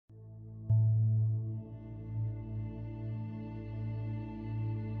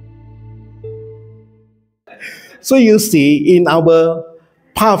So you see, in our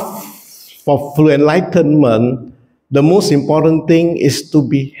path for full enlightenment, the most important thing is to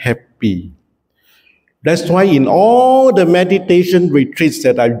be happy. That's why in all the meditation retreats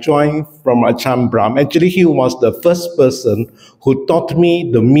that I joined from Ajahn Brahm, actually he was the first person who taught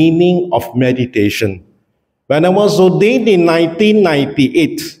me the meaning of meditation. When I was ordained in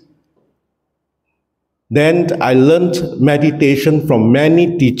 1998, then I learned meditation from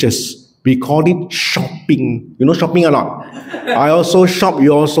many teachers. We call it shopping. You know shopping or not? I also shop,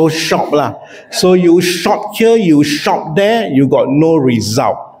 you also shop lah. So you shop here, you shop there, you got no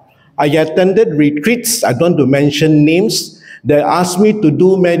result. I attended retreats, I don't want to mention names. They asked me to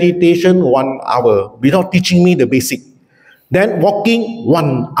do meditation 1 hour without teaching me the basic. Then walking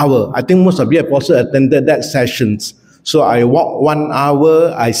 1 hour. I think most of you have also attended that sessions. So I walk 1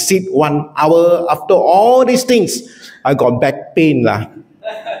 hour, I sit 1 hour. After all these things, I got back pain lah.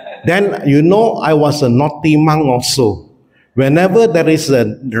 Then you know I was a naughty monk also. Whenever there is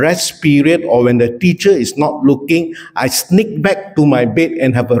a rest period or when the teacher is not looking, I sneak back to my bed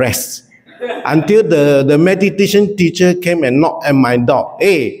and have a rest. Until the meditation teacher came and knocked at my door.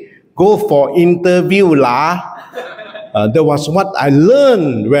 Hey, go for interview lah. That was what I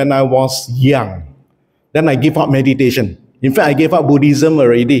learned when I was young. Then I gave up meditation. In fact, I gave up Buddhism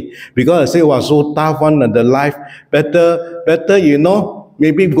already because I said it was so tough on the life. Better, you know,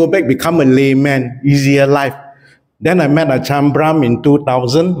 maybe go back, become a layman, easier life. Then I met Ajahn Brahm in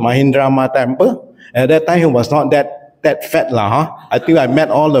 2000, Mahindarama temple. At that time, he was not that fat lah. Huh? I think I met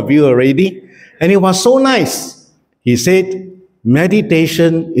all of you already. And it was so nice. He said,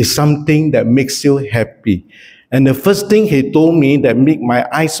 meditation is something that makes you happy. And the first thing he told me that made my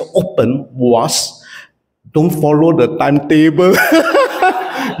eyes open was, don't follow the timetable.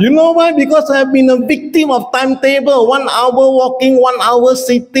 You know why? Because I've been a victim of timetable. 1 hour walking, 1 hour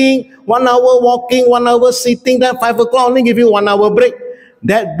sitting, 1 hour walking, 1 hour sitting. Then 5 o'clock only give you 1 hour break.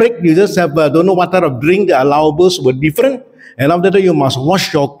 That break you just have don't know what type of drink. The allowables were different. And after that you must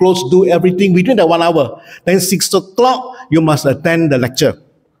wash your clothes, do everything within that 1 hour. Then 6 o'clock you must attend the lecture.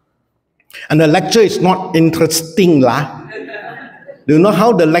 And the lecture is not interesting lah. Do you know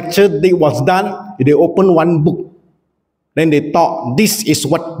how the lecture was done? They opened one book. Then they thought, this is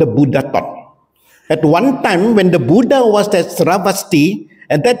what the Buddha taught. At one time, when the Buddha was at Sravasti,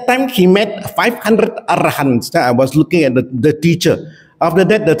 at that time he met 500 arahants. I was looking at the teacher. After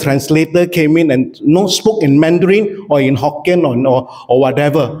that, the translator came in and spoke in Mandarin or in Hokkien or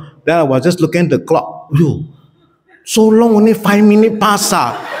whatever. Then I was just looking at the clock. Yo, so long, only 5 minutes pass.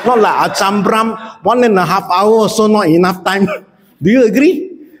 Not like Ajahn Brahm, 1.5 hours, so not enough time. Do you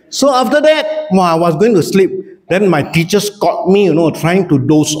agree? So after that, I was going to sleep. Then my teachers caught me, trying to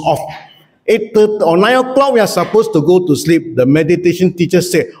doze off. 8:30 or 9 o'clock, we are supposed to go to sleep. The meditation teacher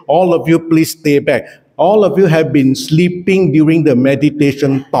said, all of you please stay back. All of you have been sleeping during the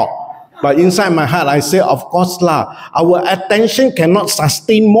meditation talk. But inside my heart, I say, of course lah, our attention cannot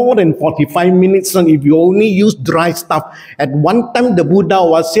sustain more than 45 minutes if you only use dry stuff. At one time the Buddha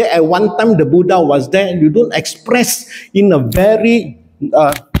was here, at one time the Buddha was there. You don't express in a very...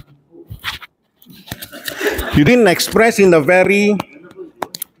 you didn't express in a very...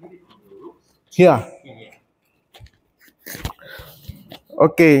 Here.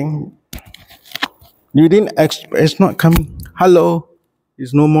 Okay. You didn't express, it's not coming. Hello.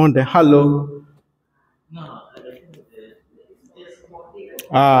 It's no more than hello.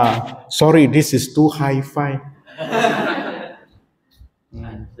 Sorry, this is too hi-fi. The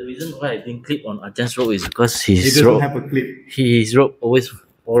reason why I didn't clip on Ajahn's robe is because his doesn't robe, have a clip. his robe always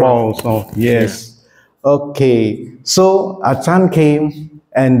falls off. Yes. Yeah. Okay. So Ajahn came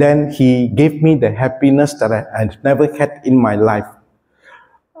and then he gave me the happiness that I never had in my life.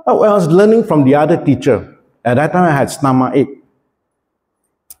 I was learning from the other teacher. At that time I had stomachache.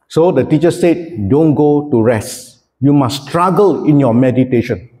 So the teacher said, don't go to rest. You must struggle in your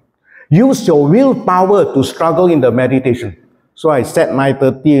meditation. Use your willpower to struggle in the meditation. So I said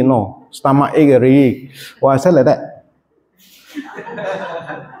 9:30, stomach ache already. I said like that.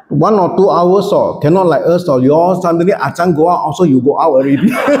 1 or 2 hours or cannot like us or you all suddenly Ajahn go out, also you go out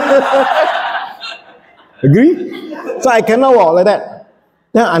already. Agree? So I cannot walk like that.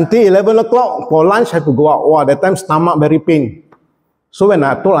 Then until 11 o'clock for lunch I have to go out. That time stomach very pain. So when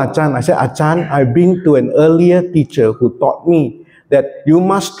I told Ajahn, I said, Ajahn, I've been to an earlier teacher who taught me that you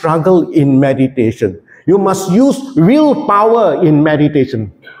must struggle in meditation. You must use willpower in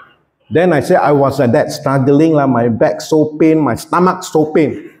meditation. Then I said, I was at that struggling, my back so pain, my stomach so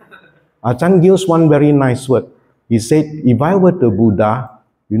pain. Ajahn gives one very nice word. He said, if I were the Buddha,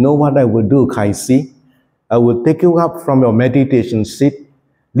 you know what I would do, Kaisi? I would take you up from your meditation seat,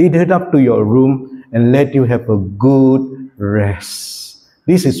 lead it up to your room, and let you have a good rest.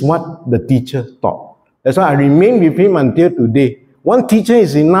 This is what the teacher taught. That's why I remain with him until today. One teacher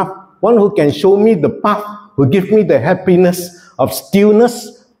is enough. One who can show me the path, who give me the happiness of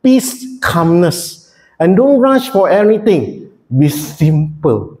stillness, peace, calmness. And don't rush for anything. Be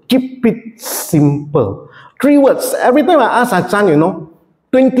simple. Keep it simple. 3 words. Every time I ask Ajahn,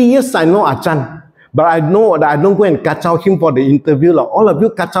 20 years I know Ajahn. But I know that I don't go and kacau him for the interview. Like, all of you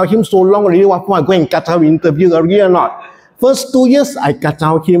kacau him so long already, what for I go and kacau interview already or not? First 2 years, I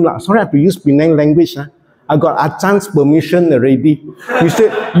kacau him. Like, sorry, I have to use Penang language. I got Ajahn's permission already. He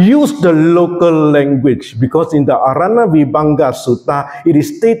said, use the local language. Because in the Arana Vibhanga Sutta, it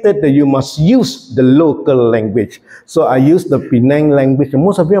is stated that you must use the local language. So I use the Penang language. And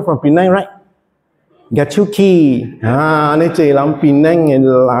most of you are from Penang, right? Gachuki.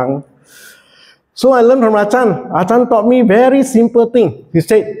 Penang. So I learned from Ajahn. Ajahn taught me very simple thing. He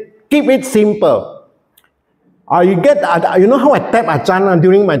said, keep it simple. You know how I tap Ajahn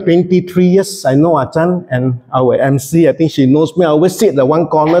during my 23 years? I know Ajahn and our MC. I think she knows me. I always sit at the one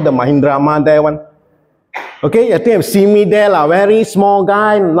corner, the Mahindarama there one. Okay, I think you've seen me there, very small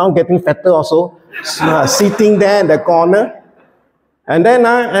guy, now getting fatter also. Sitting there in the corner. And then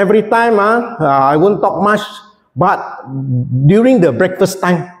every time I won't talk much. But during the breakfast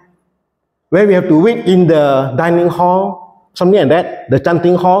time, where we have to wait in the dining hall, something like that, the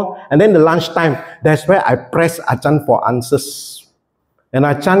chanting hall, and then the lunchtime, that's where I press Ajahn for answers. And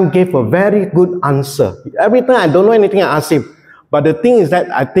Ajahn gave a very good answer. Every time I don't know anything, I ask him. But the thing is that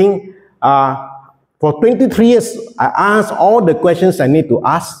I think for 23 years, I asked all the questions I need to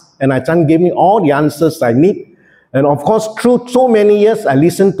ask, and Ajahn gave me all the answers I need. And of course, through so many years, I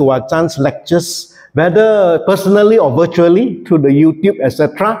listened to Ajahn's lectures, whether personally or virtually, through the YouTube,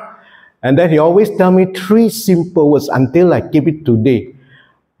 etc. And then he always tell me 3 simple words until I keep it today.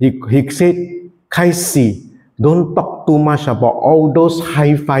 He said, Kaisi, don't talk too much about all those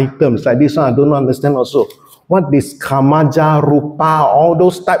high-fi terms. Like this one, I don't understand also. What is Kamaja, Rupa, all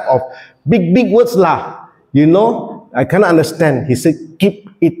those type of big words lah. I cannot understand. He said, keep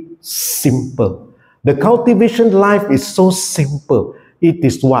it simple. The cultivation life is so simple. It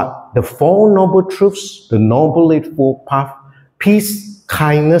is what? The 4 Noble Truths, the Noble Eightfold Path, peace,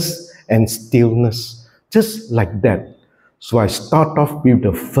 kindness, and stillness, just like that. So I start off with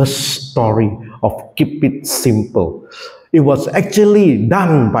the first story of keep it simple. It was actually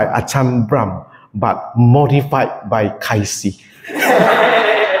done by Ajahn Brahm, but modified by Kaisi.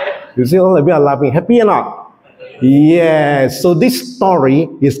 You see, all of you are laughing. Happy or not? Yes. So this story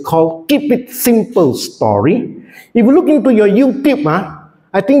is called Keep It Simple Story. If you look into your YouTube,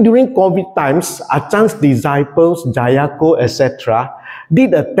 I think during COVID times, Ajahn's disciples, Jayako, etc.,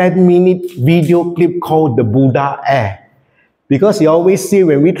 did a 10-minute video clip called the Buddha Air. Because you always see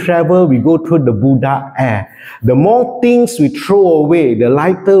when we travel, we go through the Buddha Air. The more things we throw away, the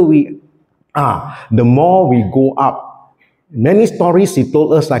lighter we are, the more we go up. Many stories he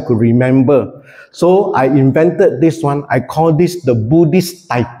told us I could remember. So I invented this one. I call this the Buddhist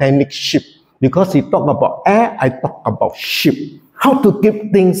Titanic ship. Because he talked about air, I talk about ship. How to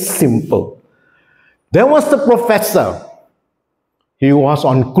keep things simple. There was the professor. He was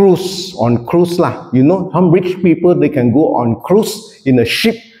on cruise lah. Some rich people, they can go on cruise in a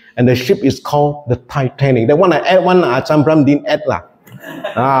ship, and the ship is called the Titanic. That one I add one, Ajahn Brahm didn't add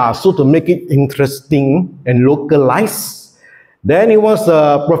lah. So to make it interesting and localized, then he was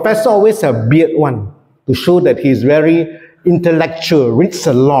a professor, always a beard one, to show that he's very intellectual, reads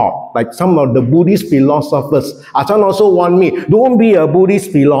a lot, like some of the Buddhist philosophers. Ajahn also warned me, don't be a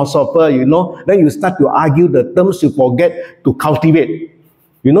Buddhist philosopher, then you start to argue the terms you forget to cultivate.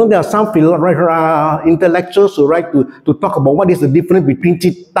 There are some intellectuals who write to talk about what is the difference between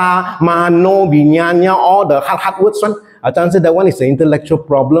citta, mano, vijnana, all the hard words one. Ajahn said that one is an intellectual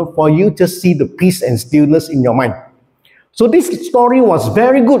problem. For you, just see the peace and stillness in your mind. So this story was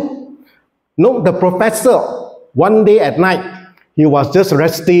very good. The professor, one day at night, he was just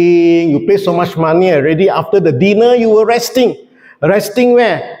resting. You pay so much money already. After the dinner, you were resting. Resting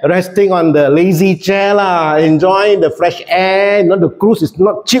where? Resting on the lazy chair lah, enjoying the fresh air. The cruise is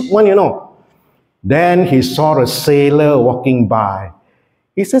not cheap one, Then he saw a sailor walking by.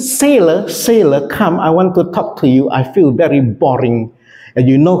 He said, sailor, come, I want to talk to you. I feel very boring. And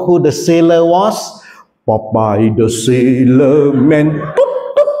you know who the sailor was? Popeye the Sailor Man.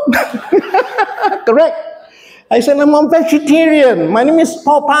 Correct? I said, I'm a vegetarian. My name is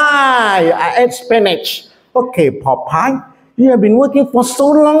Popeye. I ate spinach. Okay, Popeye, you have been working for so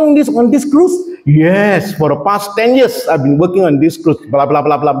long on this cruise? Yes, for the past 10 years, I've been working on this cruise. Blah, blah,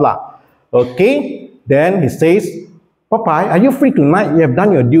 blah, blah, blah. Okay, then he says, Popeye, are you free tonight? You have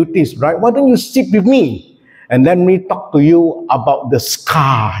done your duties, right? Why don't you sit with me? And let me talk to you about the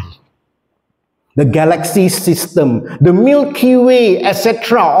sky, the galaxy system, the Milky Way,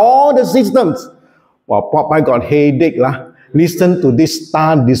 etc. All the systems. Well, Popeye got headache lah. Listen to this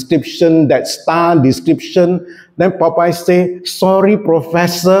star description, that star description. Then Popeye say, sorry,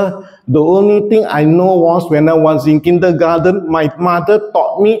 professor. The only thing I know was when I was in kindergarten, my mother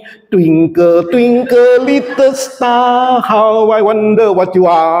taught me, twinkle, twinkle, little star, how I wonder what you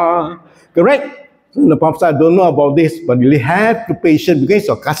are. Correct? So the professor, I don't know about this, but you have to be patient because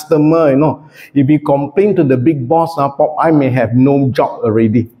your customer, you know. If you complain to the big boss, Popeye may have no job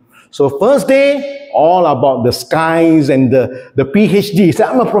already. So first day, all about the skies and the PhD. He said,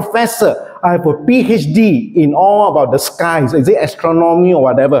 I'm a professor. I have a PhD in all about the skies. Is it astronomy or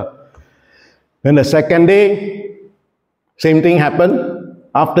whatever? Then the second day, same thing happened.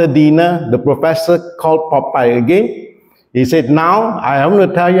 After dinner, the professor called Popeye again. He said, now, I am going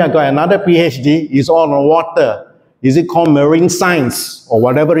to tell you I got another PhD. It's all on water. Is it called marine science or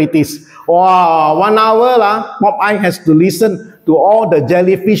whatever it is? Wow, 1 hour, Popeye has to listen to all the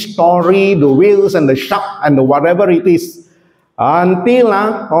jellyfish story, the whales and the shark and the whatever it is. Until,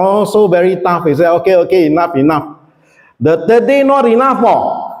 also very tough. He said, okay, enough. The third day, not enough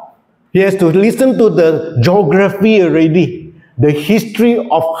more. He has to listen to the geography already. The history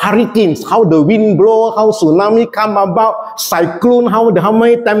of hurricanes, how the wind blow, how tsunami come about, cyclone, how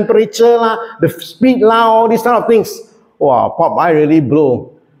many temperature, the speed, all these kind of things. Wow, Popeye really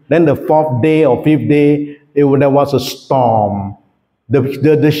blow. Then the fourth day or fifth day, there was a storm.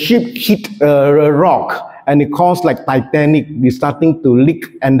 The ship hit a rock and it caused like Titanic. It's starting to leak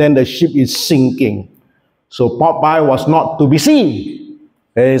and then the ship is sinking. So Popeye was not to be seen.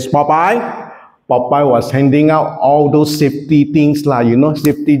 There's Popeye. Popeye was handing out all those safety things,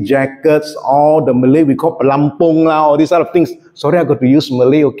 safety jackets, all the Malay, we call pelampung, all these other things. Sorry, I got to use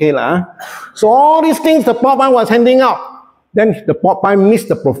Malay, okay lah. So all these things the Popeye was handing out. Then the Popeye missed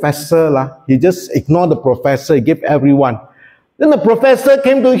the professor lah. He just ignored the professor, he gave everyone. Then the professor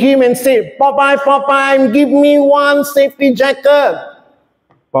came to him and said, Popeye, give me one safety jacket.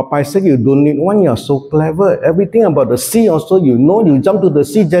 Popeye said, you don't need one, you're so clever. Everything about the sea also, you know, you jump to the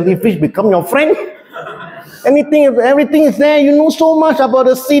sea, jellyfish become your friend. Everything is there, you know so much about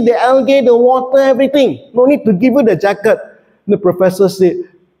the sea, the algae, the water, everything. No need to give you the jacket. The professor said,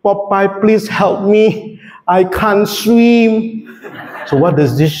 Popeye, please help me. I can't swim. So what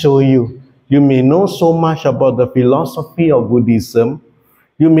does this show you? You may know so much about the philosophy of Buddhism.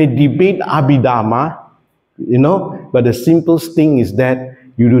 You may debate Abhidharma, but the simplest thing is that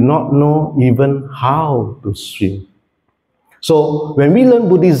you do not know even how to swim. So when we learn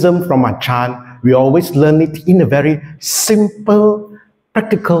Buddhism from Ajahn, we always learn it in a very simple,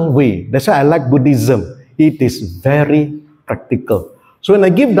 practical way. That's why I like Buddhism. It is very practical. So when I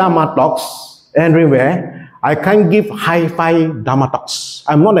give Dharma talks everywhere, I can't give hi-fi Dharma talks.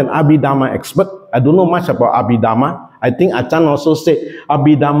 I'm not an Abhidharma expert. I don't know much about Abhidharma. I think Ajahn also said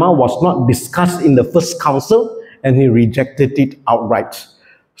Abhidharma was not discussed in the first council and he rejected it outright.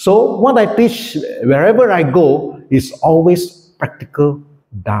 So what I teach wherever I go is always practical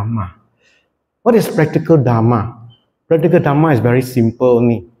Dharma. What is practical Dharma? Practical Dharma is very simple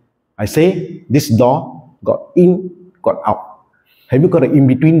only. I say, this door got in, got out. Have you got an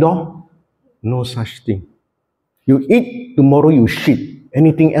in-between door? No such thing. You eat, tomorrow you shit.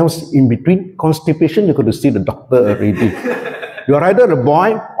 Anything else in between, constipation, you got to see the doctor already. You are either a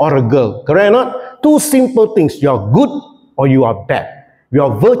boy or a girl, correct or not? Two simple things. You are good or you are bad. You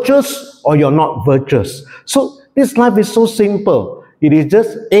are virtuous or you're not virtuous. So this life is so simple. It is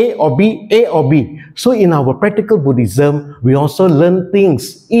just A or B, A or B. So in our practical Buddhism, we also learn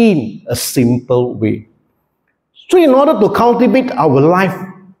things in a simple way. So in order to cultivate our life,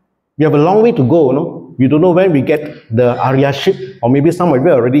 we have a long way to go, no? We don't know when we get the Aryaship, or maybe some of you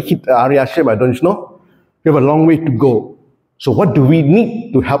already hit the Aryaship, I don't know. We have a long way to go. So what do we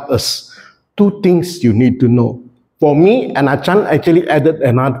need to help us? Two things you need to know. For me, and Ajahn actually added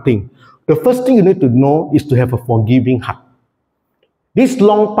another thing. The first thing you need to know is to have a forgiving heart. This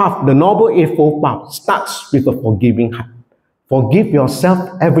long path, the Noble Eightfold Path, starts with a forgiving heart. Forgive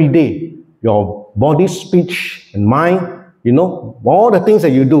yourself every day. Your body, speech, and mind, all the things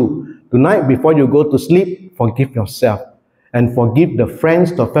that you do. Tonight, before you go to sleep, forgive yourself. And forgive the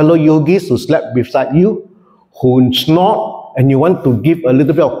friends, the fellow yogis who slept beside you, who snored, and you want to give a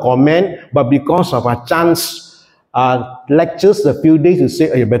little bit of comment, but because of Ajahn lectures a few days, you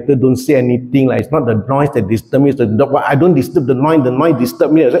say, you better don't say anything. Like, it's not the noise that disturbs me, it's the dog. I don't disturb the noise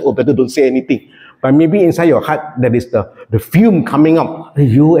disturbs me. I say, better don't say anything. But maybe inside your heart, there is the fume coming up.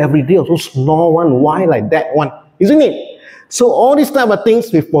 You every day also snore one, why like that one? isn't it? So all these type of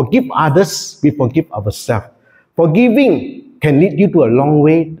things, we forgive others, we forgive ourselves. Forgiving can lead you to a long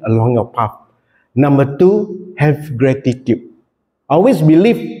way along your path. Number two, have gratitude. I always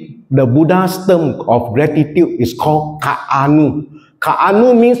believe the Buddha's term of gratitude is called ka'anu.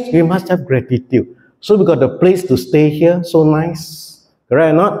 Ka'anu means we must have gratitude. So we got a place to stay here, so nice.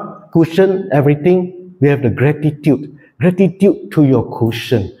 Correct or not? Cushion, everything. We have the gratitude. Gratitude to your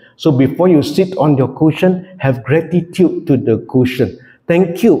cushion. So before you sit on your cushion, have gratitude to the cushion.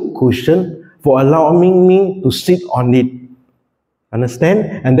 Thank you, cushion, for allowing me to sit on it.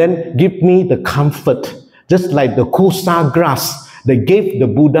 Understand? And then give me the comfort. Just like the kusa grass that gave the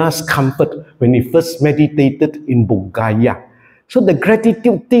Buddha's comfort when he first meditated in Bodh. So the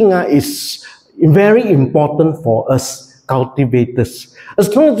gratitude thing is very important for us cultivators.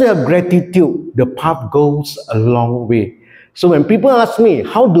 As long as you have gratitude, the path goes a long way. So when people ask me,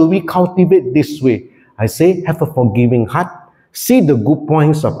 how do we cultivate this way? I say, have a forgiving heart. See the good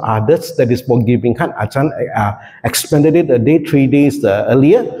points of others, that is forgiving heart. Ajahn expanded it 3 days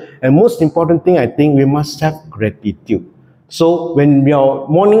earlier. And most important thing, I think we must have gratitude. So when we are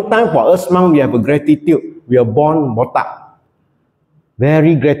morning time for us monk, we have a gratitude. We are born botak.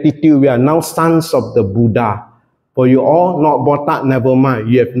 Very gratitude. We are now sons of the Buddha. For you all, not botak, never mind.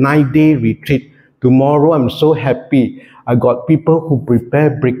 You have 9-day retreat. Tomorrow, I'm so happy. I got people who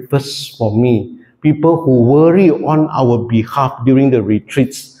prepare breakfast for me. People who worry on our behalf during the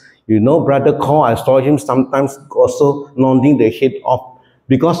retreats. You know, Brother Call, I saw him sometimes also nodding the head off.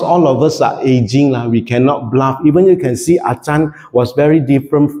 Because all of us are aging, we cannot bluff. Even you can see Ajahn was very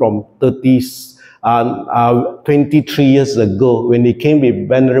different from 23 years ago when he came with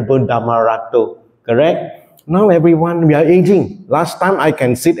Venerable Dhammarato. Correct? Now everyone, we are aging. Last time I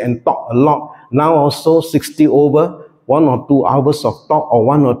can sit and talk a lot. Now also 60 over. 1 or 2 hours of talk or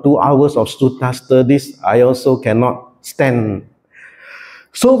 1 or 2 hours of sutta studies, I also cannot stand.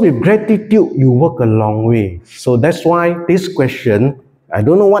 So with gratitude, you work a long way. So that's why this question, I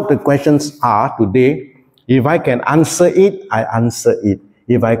don't know what the questions are today. If I can answer it, I answer it.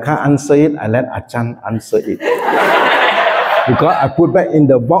 If I can't answer it, I let Ajahn answer it. Because I put back in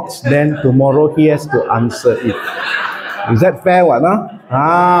the box, then tomorrow he has to answer it. Is that fair, what?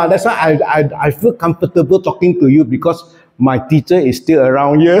 That's why I feel comfortable talking to you, because my teacher is still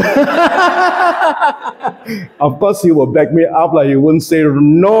around here. Of course, he will back me up, he won't say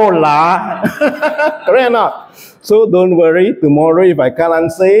no lah. Correct or not? So don't worry, tomorrow if I can't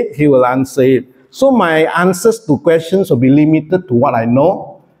answer it, he will answer it. So my answers to questions will be limited to what I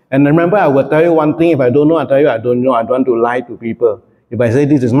know. And remember, I will tell you one thing, if I don't know, I tell you I don't know. I don't want to lie to people. If I say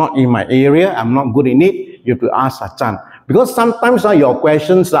this is not in my area, I'm not good in it, you have to ask Ajahn. Because sometimes your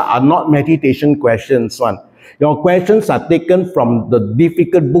questions are not meditation questions. Your questions are taken from the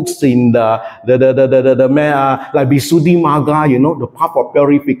difficult books in like Visuddhimagga, the path of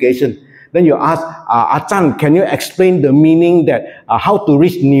purification. Then you ask, Ajahn, can you explain the meaning that how to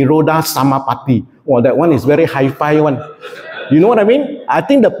reach Nirodha Samapatti? Well, that one is very hi-fi one. You know what I mean? I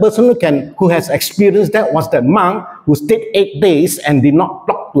think the person who has experienced that was that monk who stayed 8 days and did not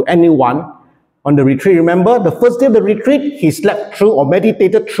talk to anyone on the retreat. Remember, the first day of the retreat, he slept through or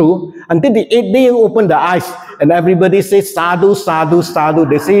meditated through until the 8th day he opened the eyes. And everybody says, sadhu, sadhu, sadhu.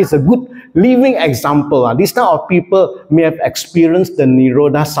 They say it's a good living example. These type of people may have experienced the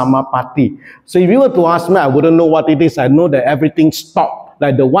Nirodha Samapatti. So if you were to ask me, I wouldn't know what it is. I know that everything stopped.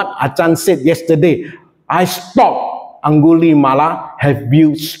 Like what Ajahn said yesterday, I stopped. Angulimala, have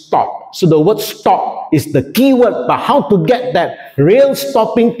you stopped? So the word stop is the key word, but how to get that real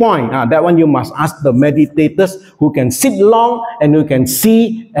stopping point? That one you must ask the meditators who can sit long and who can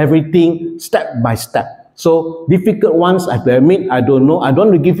see everything step by step. So difficult ones, I have to admit, I don't know. I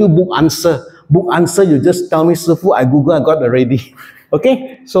don't want to give you book answer. Book answer, you just tell me, Sifu, I Google, I got already.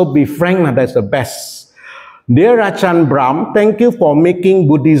 Okay? So be frank, that's the best. Dear Ajahn Brahm, thank you for making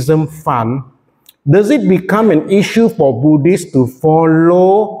Buddhism fun. Does it become an issue for Buddhists to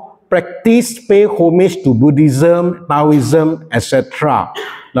follow, practice, pay homage to Buddhism, Taoism, etc.?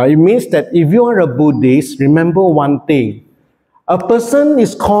 Now, it means that if you are a Buddhist, remember one thing. A person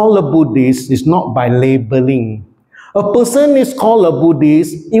is called a Buddhist is not by labeling. A person is called a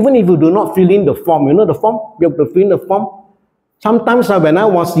Buddhist even if you do not fill in the form. You know the form? You have to fill in the form. Sometimes when I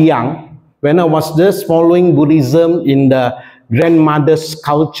was young, when I was just following Buddhism in the grandmother's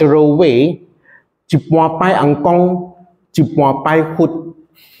cultural way, Cipuapai Angkong, Cipuapai Hut.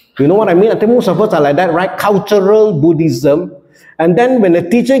 You know what I mean? I think most of us are like that, right? Cultural Buddhism. And then when the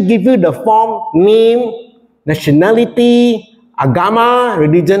teacher gives you the form, name, nationality, agama,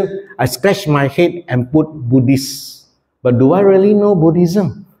 religion, I scratch my head and put Buddhist. But do I really know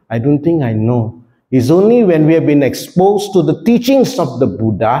Buddhism? I don't think I know. It's only when we have been exposed to the teachings of the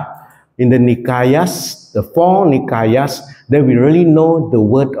Buddha in the Nikayas, the four Nikayas, that we really know the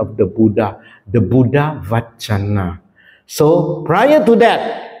word of the Buddha Vachana. So prior to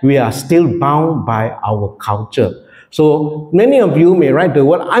that, we are still bound by our culture. So many of you may write the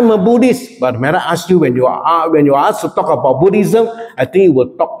word, I'm a Buddhist, but when I ask you, when you are asked to talk about Buddhism, I think you will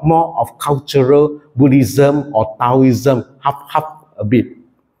talk more of cultural Buddhism or Taoism, half a bit.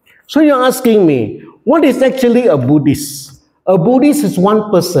 So you're asking me, what is actually a Buddhist? A Buddhist is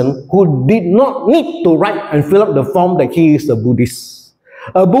one person who did not need to write and fill up the form that he is a Buddhist.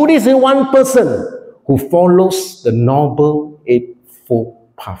 A Buddhist is one person who follows the Noble Eightfold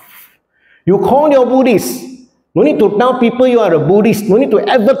Path. You call your Buddhist. No need to tell people you are a Buddhist. No need to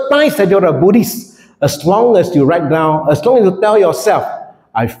advertise that you're a Buddhist. As long as you write down, as long as you tell yourself,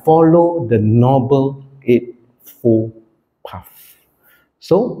 I follow the Noble Eightfold Path.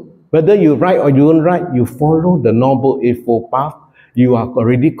 So, whether you write or you don't write, you follow the Noble Eightfold Path, you are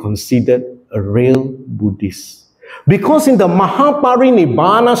already considered a real Buddhist. Because in the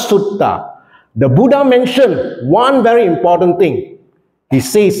Mahaparinibbana Sutta, the Buddha mentioned one very important thing. He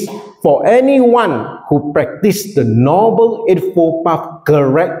says, for anyone who practices the Noble Eightfold Path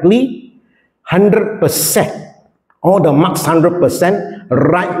correctly, 100%, all the marks 100%,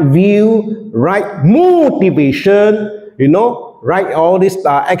 right view, right motivation, right all this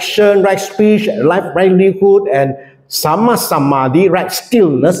action, right speech, right livelihood, and Samma Samadhi, right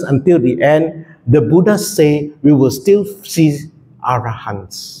stillness until the end, the Buddha say we will still see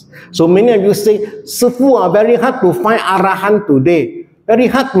Arahants. So many of you say, Sifu, very hard to find Arahant today. Very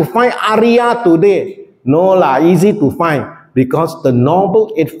hard to find Arya today. No lah, easy to find because the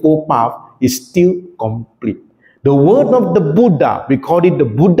Noble Eightfold Path is still complete. The word of the Buddha, we call it the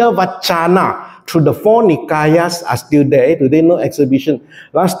Buddha Vachana, through the four Nikayas are still there. Today no exhibition.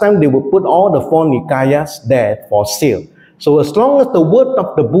 Last time they would put all the four Nikayas there for sale. So as long as the word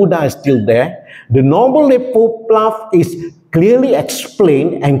of the Buddha is still there, the Noble Eightfold Path is clearly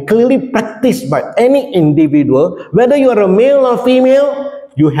explained and clearly practiced by any individual, whether you are a male or female,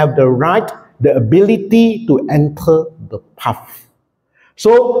 you have the right, the ability to enter the path.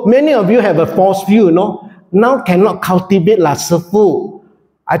 So many of you have a false view, now cannot cultivate la Sifu.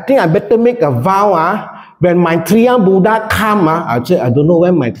 I think I better make a vow, when Maitreya Buddha come, I don't know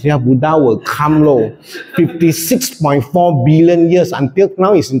when Maitreya Buddha will come, 56.4 billion years, until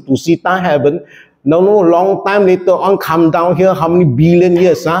now it's in Tusita heaven. No, long time later on come down here, how many billion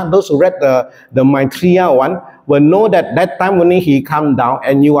years? Those who read the Maitreya one will know that time when he come down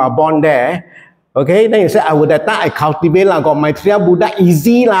and you are born there, okay, then you say, that time I cultivate got Maitreya Buddha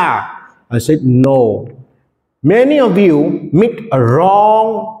easy lah. I said, no. Many of you make a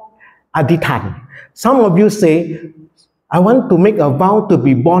wrong adhitan. Some of you say, I want to make a vow to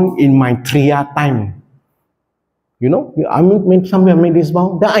be born in Maitreya time. I mean, somewhere made this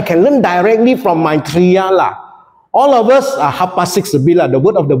vow. Then I can learn directly from Maitreya lah. All of us are 6:30 a bit lah. The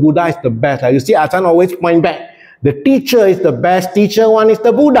word of the Buddha is the best. You see, Ajahn always point back. The teacher is the best. Teacher one is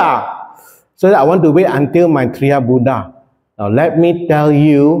the Buddha. So I want to wait until Maitreya Buddha. Now let me tell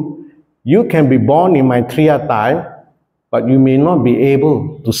you, you can be born in Maitreya time, but you may not be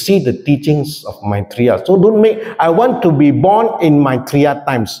able to see the teachings of Maitreya. So don't make, I want to be born in Maitreya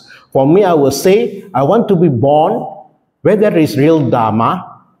times. For me, I will say, I want to be born where there is real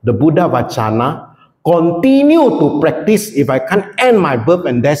Dharma, the Buddha Vachana, continue to practice, if I can't end my birth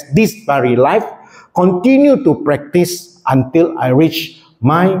and death this very life, continue to practice until I reach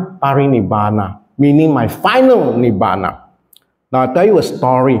my Parinibbana, meaning my final Nibbana. Now I'll tell you a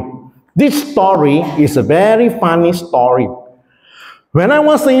story. This story is a very funny story. When I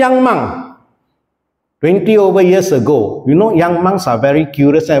was a young monk, 20 over years ago, young monks are very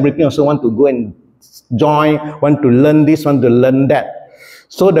curious and everything, also want to go and join, want to learn this, want to learn that.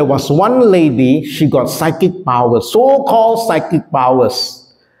 So there was one lady, she got psychic powers, so-called psychic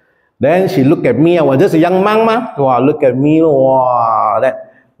powers. Then she looked at me, I was just a young monk, wow, look at me, wow,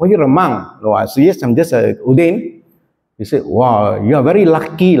 you're a monk? I said, yes, I'm just a Udin. He said, wow, you are very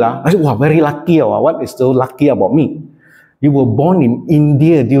lucky lah. I said, wow, very lucky. What is so lucky about me? You were born in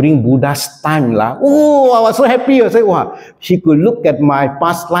India during Buddha's time lah. Oh, I was so happy. I said, wow, she could look at my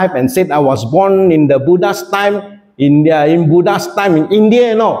past life and said I was born in the Buddha's time, in Buddha's time in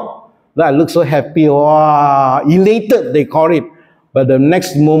India, I looked so happy. Wow, elated they call it. But the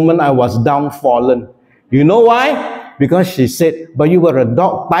next moment I was downtrodden. You know why? Because she said, but you were a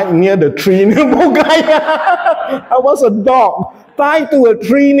dog tied near the tree near Bodhgaya. I was a dog tied to a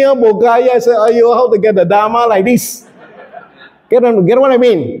tree near Bodhgaya. I said, how to get the Dharma like this? Get what I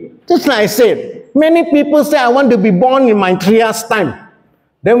mean? Just like I said, many people say, I want to be born in Maitreya's time.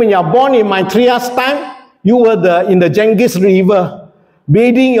 Then when you are born in Maitreya's time, you were in the Ganges River,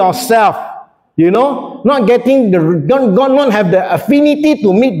 bathing yourself, not getting not have the affinity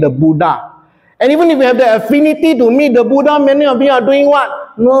to meet the Buddha. And even if you have the affinity to meet the Buddha, many of you are doing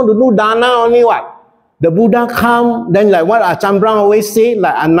what? No, to do dana only what? The Buddha come, then like what Ajahn Brahm always say,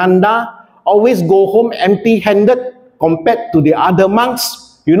 like Ananda, always go home empty-handed compared to the other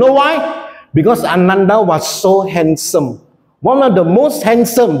monks. You know why? Because Ananda was so handsome. One of the most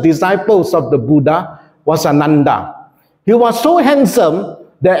handsome disciples of the Buddha was Ananda. He was so handsome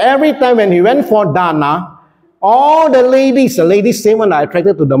that every time when he went for dana, all the ladies same one are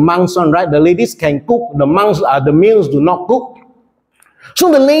attracted to the monks one, right? The ladies can cook, the monks the males do not cook.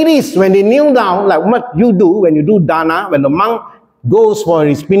 So the ladies, when they kneel down, like what you do when you do dana, when the monk goes for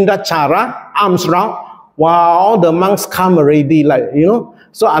his pindachara, arms round, wow, all the monks come already, like,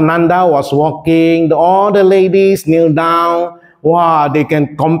 So Ananda was walking, all the ladies kneel down. Wow, they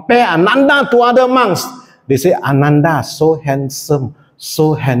can compare Ananda to other monks. They say, Ananda, so handsome,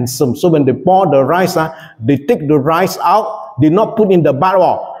 so handsome. So when they pour the rice, they take the rice out, they not put in the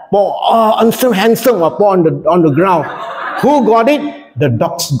bowl, pour, so handsome, pour on the ground. Who got it? The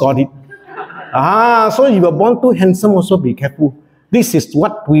dogs got it. So if you were born too handsome, also be careful. This is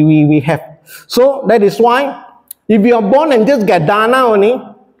what we have. So that is why, if you are born and just get dana only,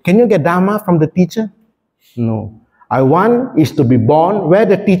 can you get dharma from the teacher? No. I want is to be born where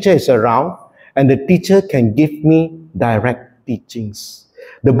the teacher is around, and the teacher can give me direct teachings.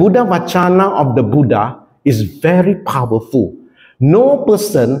 The Buddha Vachana of the Buddha is very powerful. No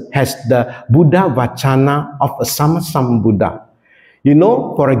person has the Buddha Vachana of a Sammasambuddha.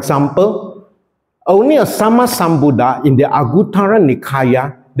 For example, only a Sammasambuddha in the Aguttara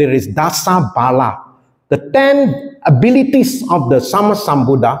Nikaya, there is Dasa Bala, the 10 abilities of the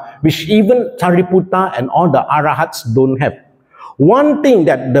Sammasambuddha, which even Sariputta and all the Arahats don't have. One thing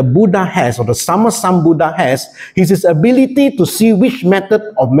that the Buddha has, or the Sammasambuddha has, is his ability to see which method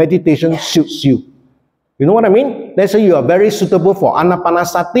of meditation suits you. You know what I mean? Let's say you are very suitable for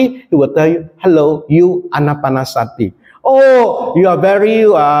Anapanasati, he will tell you, hello, you Anapanasati. Oh, you are very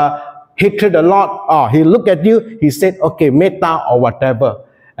hatred a lot. Oh, he look at you, he said, okay, metta or whatever.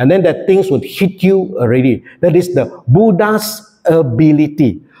 And then that things would hit you already. That is the Buddha's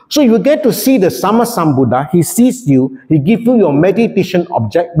ability. So you get to see the Sammasambuddha, he sees you, he gives you your meditation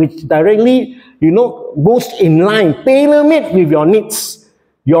object, which directly, goes in line, tailor-made with your needs,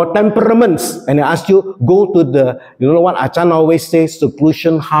 your temperaments. And I ask you, go to the, what Ajahn always says,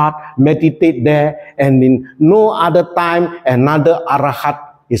 seclusion heart, meditate there, and in no other time, another Arahat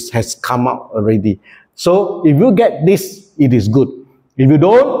has come out already. So if you get this, it is good. If you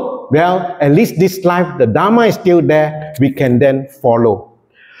don't, well, at least this life, the Dharma is still there, we can then follow.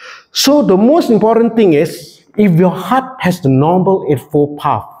 So the most important thing is, if your heart has the Noble Eightfold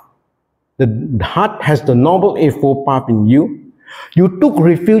Path, the heart has the Noble Eightfold Path in you, you took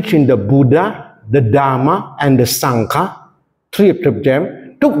refuge in the Buddha, the Dharma, and the Sangha, three of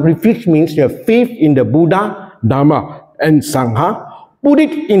them. Took refuge means you have faith in the Buddha, Dharma, and Sangha. Put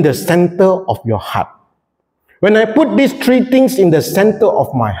it in the center of your heart. When I put these three things in the center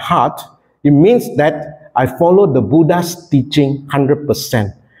of my heart, it means that I follow the Buddha's teaching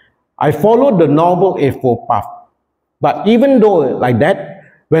 100%. I follow the Noble Eightfold Path. But even though like that,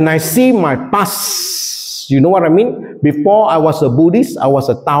 when I see my past, you know what I mean? Before I was a Buddhist, I was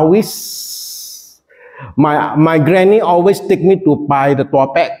a Taoist. My granny always take me to buy the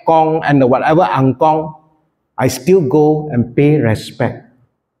Tua Pek Kong and the whatever Angkong. I still go and pay respect.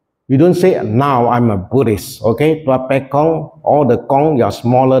 You don't say, now I'm a Buddhist, okay? Tua Pek Kong, all the Kong, you're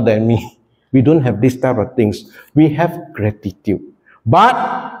smaller than me. We don't have this type of things. We have gratitude.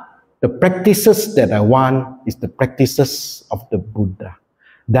 But the practices that I want is the practices of the Buddha,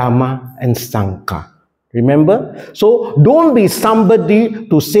 Dharma, and Sangha. Remember? So don't be somebody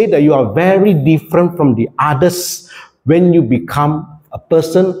to say that you are very different from the others when you become a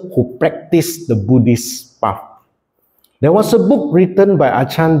person who practices the Buddhist path. There was a book written by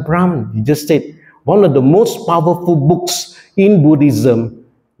Ajahn Brahm. He just said, one of the most powerful books in Buddhism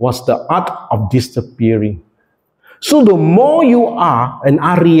was The Art of Disappearing. So the more you are an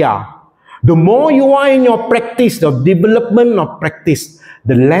Arya, the more you are in your practice, the development of practice,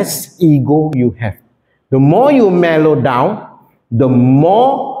 the less ego you have. The more you mellow down, the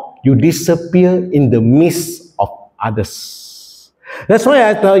more you disappear in the midst of others. That's why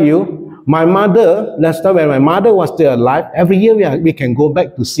I tell you, my mother, last time when my mother was still alive, every year we can go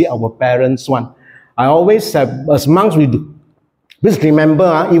back to see our parents one. I always have, as monks we do. Please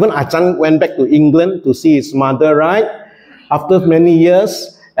remember, even Ajahn went back to England to see his mother, right? After many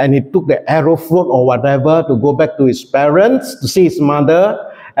years, and he took the arrow fruit or whatever to go back to his parents, to see his mother.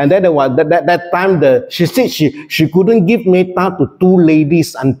 And then that time she said she couldn't give metta to two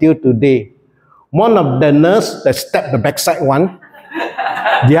ladies until today. One of the nurse that stepped the backside one.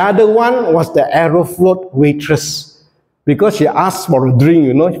 The other one was the Aeroflot waitress. Because she asked for a drink,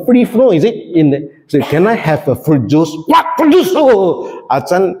 you know, free flow, is it? So can I have a fruit juice? What fruit juice? Oh,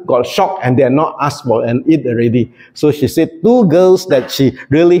 Ajahn got shocked and they are not asked for and eat already. So she said two girls that she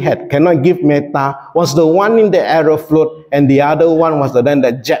really cannot give metta was the one in the Aeroflot and the other one was the one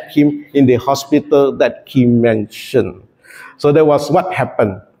that jabbed him in the hospital that he mentioned. So that was what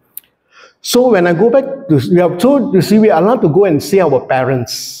happened. So when I go back, we are told, you see, we are allowed to go and see our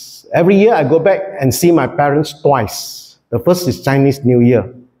parents. Every year I go back and see my parents twice. The first is Chinese New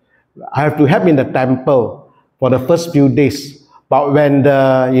Year. I have to help in the temple for the first few days. But when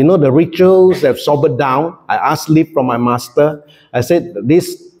the rituals have sobered down, I asked leave from my master. I said,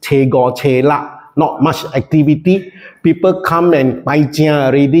 this te go che la, not much activity. People come and pai jia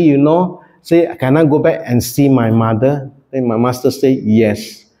already, you know. Say, can I go back and see my mother? Then my master say,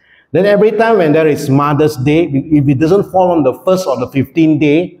 yes. Then every time when there is Mother's Day, if it doesn't fall on the 1st or the 15th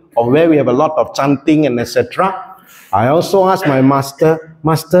day, or where we have a lot of chanting and etc., I also ask my master,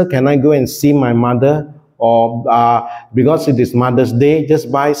 can I go and see my mother? Or because it is Mother's Day,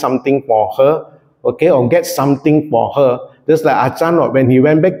 just buy something for her, okay, or get something for her. Just like Ajahn, when he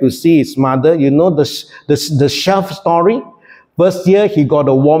went back to see his mother, you know the shelf story? First year he got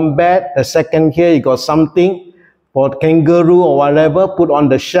a wombat, the second year he got something for kangaroo or whatever, put on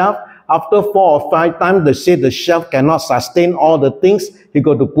the shelf. After 4 or 5 times, they say the shelf cannot sustain all the things, he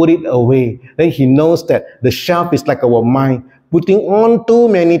got to put it away. Then he knows that the shelf is like our mind, putting on too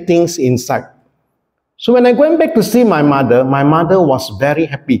many things inside. So when I went back to see my mother was very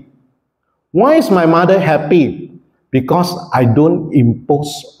happy. Why is my mother happy? Because I don't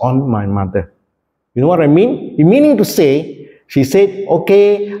impose on my mother. You know what I mean? Meaning to say, she said,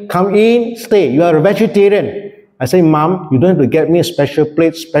 okay, come in, stay. You are a vegetarian. I say, Mom, you don't have to get me a special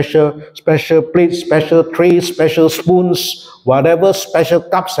plate, special plate, special tray, special spoons, whatever, special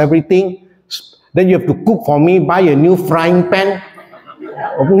cups, everything. Then you have to cook for me, buy a new frying pan,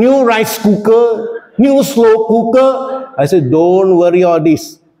 a new rice cooker, new slow cooker. I said, don't worry all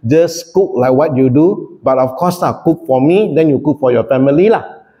this. Just cook like what you do. But of course, cook for me, then you cook for your family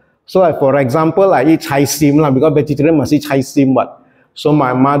lah. So like, for example, I eat chai sim lah, because vegetarian must eat chai sim, but so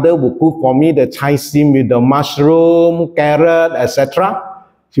my mother would cook for me the chai sim with the mushroom, carrot, etc.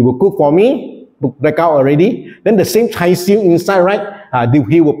 She would cook for me, break out already. Then the same chai sim inside, right?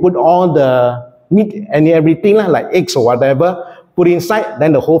 He would put all the meat and everything, like eggs or whatever, put inside,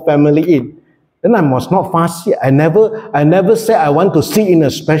 then the whole family eat. Then I was not fussy. I never said I want to sit in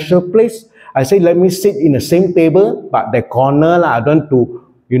a special place. I say, let me sit in the same table, but the corner, I don't want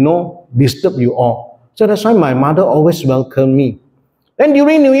to, disturb you all. So that's why my mother always welcomed me. Then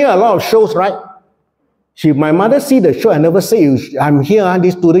during New Year, a lot of shows, right? My mother see the show, I never say, I'm here,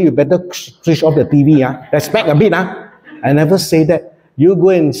 this today, you better switch off the TV. Respect a bit. I never say that. You go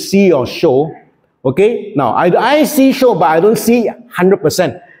and see your show, okay? Now, I see show, but I don't see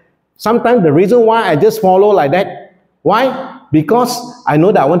 100%. Sometimes the reason why I just follow like that, why? Because I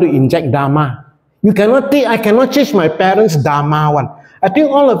know that I want to inject Dharma. I cannot change my parents' Dharma one. I think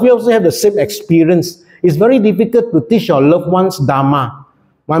all of you also have the same experience. It's very difficult to teach your loved ones Dharma.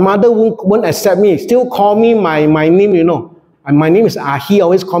 My mother won't accept me. Still call me my name, And my name is Ahi.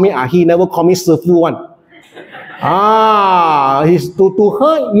 Always call me Ahi. Never call me Sifu one. To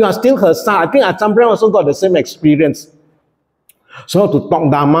her, you are still her son. I think Ajahn Brahm also got the same experience. So to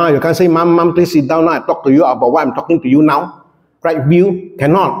talk Dharma, you can't say, Mom, please sit down now. I talk to you about what I'm talking to you now. Right view?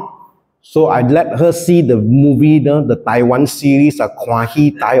 Cannot. So I let her see the movie, the Taiwan series, Kwa Hi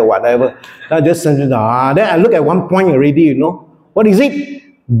Tai or whatever. I just send it. Then I look at one point already, What is it?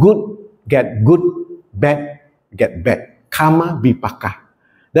 Good, get good. Bad, get bad. Karma vipaka.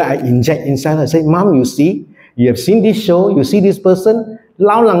 Then I inject inside her. I say, Mom, you see, you have seen this show, you see this person,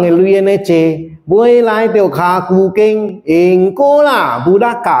 lao lang luyen che, bui lai teo kha ku king, ing ko la,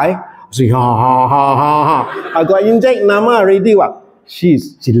 Buddha kai. I say, ha. I got inject Nama already, what? She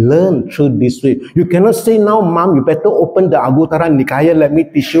learned through this way. You cannot say now, Mom, you better open the Agutara Nikaya, let me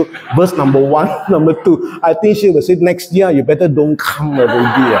teach you verse number 1, number 2. I think she will say next year, you better don't come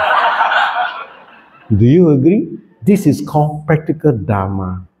already. Do you agree? This is called practical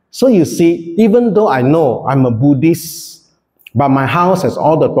Dharma. So you see, even though I know I'm a Buddhist, but my house has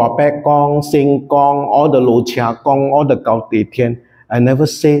all the Tua Pe Kong, Sing Kong, all the Lo Chia Kong, all the Gao Te Tian. I never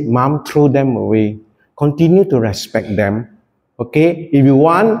say, Mom, throw them away. Continue to respect them. Okay, if you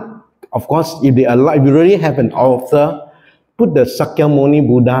want, of course, if you really have an altar, put the Sakyamuni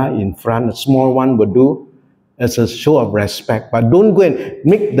Buddha in front, a small one will do. as a show of respect. But don't go and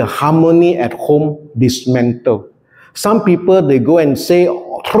make the harmony at home dismantle. Some people, they go and say,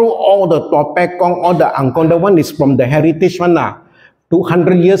 throw all the topekong, all the angkong, the one is from the heritage one.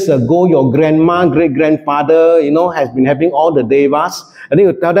 200 years ago, your grandma, great-grandfather, has been having all the devas. And then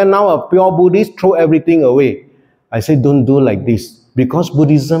you tell them now a pure Buddhist, throw everything away. I say, don't do like this. Because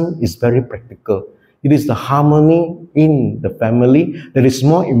Buddhism is very practical. It is the harmony in the family that is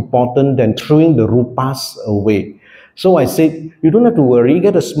more important than throwing the rupas away. So I said, you don't have to worry,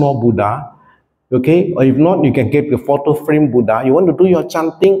 get a small Buddha, okay? Or if not, you can get the photo frame Buddha. You want to do your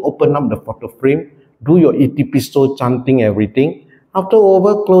chanting, open up the photo frame, do your itipiso chanting, everything. After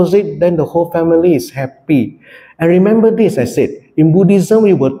over, close it, then the whole family is happy. And remember this, I said, in Buddhism,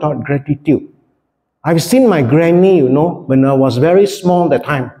 we were taught gratitude. I've seen my granny, when I was very small that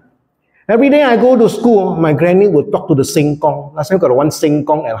time. Every day I go to school, my granny would talk to the singkong. Last time got one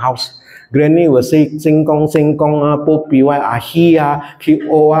singkong at house. Granny would say, singkong, po piwai ahi ki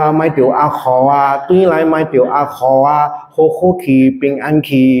oa mai tio a hoa, tui lai mai tio a hoa, ho ho ki ping an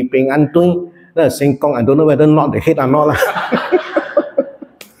tui. That's singkong. I don't know whether or not they hate or not.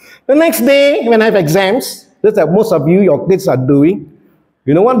 The next day, when I have exams, that's what most of you, your kids are doing.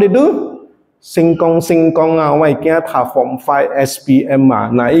 You know what they do? Singkong, wai kia tha form 5 SPM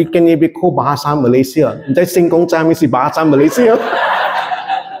na ikan ni biko bahasa Malaysia. Jadi singkong cami si bahasa Malaysia.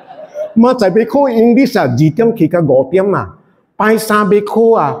 Ma cai biko English jitam kika gotiam pai sa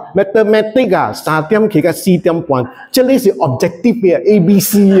biko mathematics satiam kika sitiam puan. Jadi si objective ya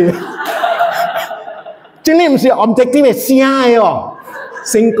ABC. Jadi mesti objective ya sia yo.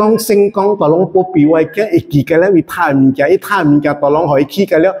 Singkong tolong po piwai kia iki kala wi tha min kia tolong hoi ki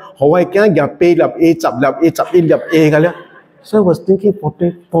kala hoi kia ya pe lap a chap in lap a kala. So I was thinking for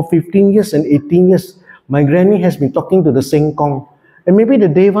 15 years and 18 years, my granny has been talking to the singkong. And maybe the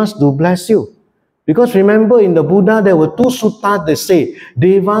devas do bless you. Because remember in the Buddha, there were 2 suttas that say,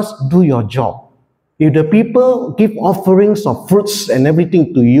 devas, do your job. If the people give offerings of fruits and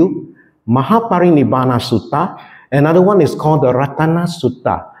everything to you, Mahaparinibbana Sutta. Another one is called the Ratana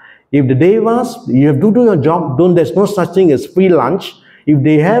Sutta. If the devas, you have to do your job, there's no such thing as free lunch. If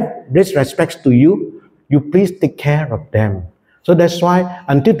they have disrespects to you, you please take care of them. So that's why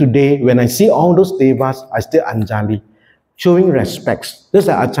until today, when I see all those devas, I still anjali, showing respects. That's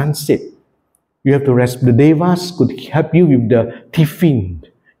what Ajahn said. You have to respect. The devas could help you with the tiffin,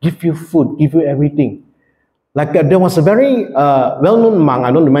 give you food, give you everything. Like there was a very well-known monk,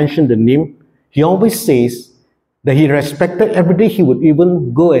 I don't mention the name, he always says, that he respected every day. He would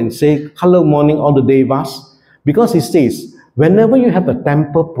even go and say, hello morning, all the devas. Because he says, whenever you have a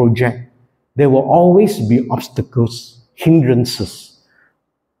temple project, there will always be obstacles, hindrances.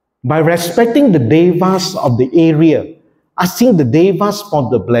 By respecting the devas of the area, asking the devas for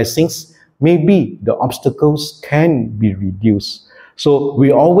the blessings, maybe the obstacles can be reduced. So we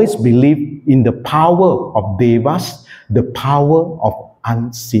always believe in the power of devas, the power of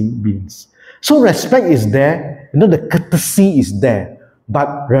unseen beings. So respect is there, the courtesy is there,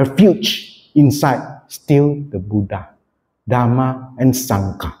 but refuge inside still the Buddha, Dharma and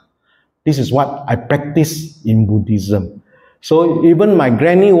Sangha. This is what I practice in Buddhism. So even my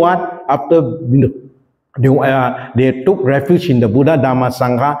granny, after they took refuge in the Buddha, Dharma,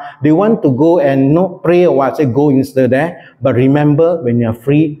 Sangha, they want to go and pray or say go instead there. But remember, when you're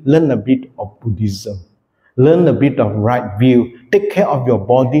free, learn a bit of Buddhism. Learn a bit of right view. Take care of your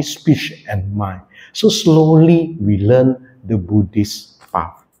body, speech, and mind. So slowly we learn the Buddhist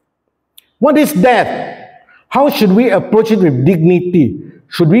path. What is death? How should we approach it with dignity?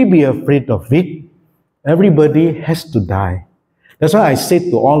 Should we be afraid of it? Everybody has to die. That's why I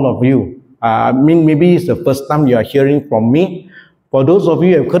said to all of you, maybe it's the first time you are hearing from me. For those of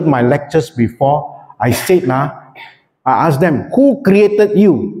you who have heard my lectures before, I said, I asked them, who created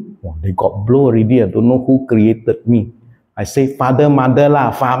you? Oh, they got blown already. I don't know who created me. I say, father, mother lah,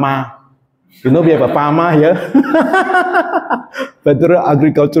 farmer. We have a farmer here. Federal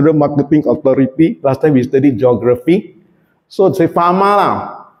Agricultural Marketing Authority. Last time we studied geography. So it's a farmer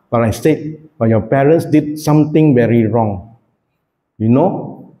lah. But I said, but your parents did something very wrong. I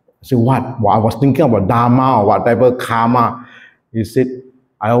said, what? Well, I was thinking about Dharma or whatever, karma. He said,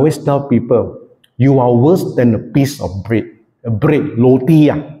 I always tell people, you are worse than a piece of bread. A bread,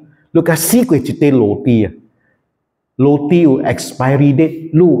 roti. Look, I see kwe roti. Roti expiry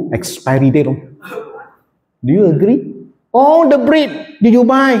date. Expiry date. Do you agree? All the bread did you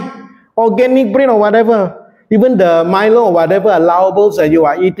buy? Organic bread or whatever. Even the Milo or whatever allowables that you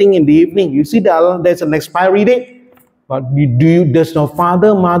are eating in the evening. You see there's an expiry date. But does your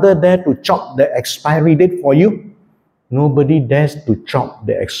father, mother dare to chop the expiry date for you? Nobody dares to chop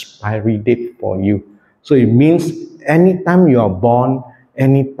the expiry date for you. So it means anytime you are born,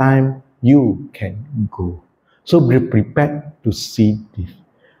 anytime you can go. So be prepared to see this.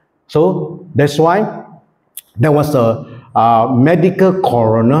 So that's why there was a medical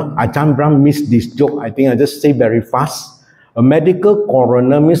coroner. Ajahn Brahm missed this joke. I think I just say very fast. A medical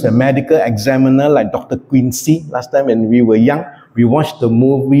coroner means a medical examiner like Dr. Quincy. Last time when we were young, we watched the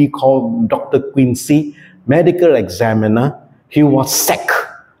movie called Dr. Quincy, medical examiner. He was sick.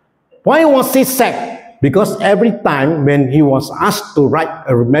 Why was he sick? Because every time when he was asked to write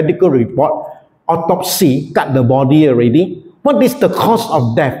a medical report, autopsy, cut the body already, what is the cause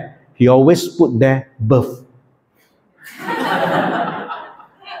of death? He always put there birth.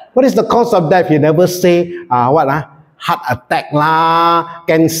 What is the cause of death? He never say heart attack lah,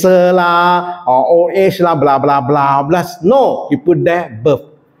 cancer lah, or old age lah, blah blah blah blah. No, he put there birth.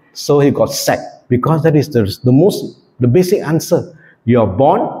 So he got sick because that is the basic answer. You are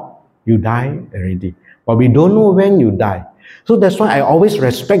born, you die already. But we don't know when you die. So that's why I always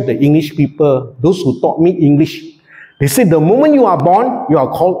respect the English people, those who taught me English. They say the moment you are born, you are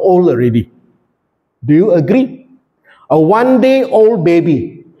called old already. Do you agree? A 1-day-old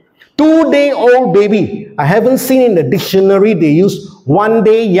baby, 2-day-old baby. I haven't seen in the dictionary they use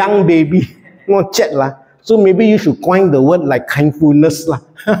 1-day young baby. Not chat lah. So maybe you should coin the word like kindfulness lah.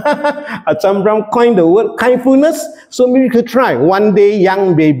 Ajahn Brahm coined the word kindfulness. So maybe you could try 1-day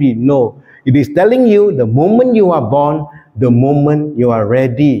young baby. No. It is telling you the moment you are born, the moment you are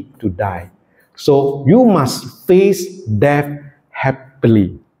ready to die. So you must face death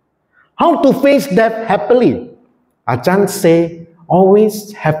happily. How to face death happily? Ajahn say,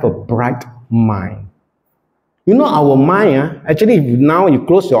 always have a bright mind. You know our mind, actually now you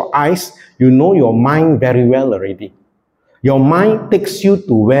close your eyes, you know your mind very well already. Your mind takes you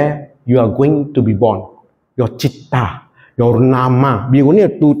to where you are going to be born. Your citta, your nama. We only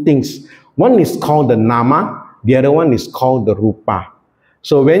have two things. One is called the nama, the other one is called the rupa.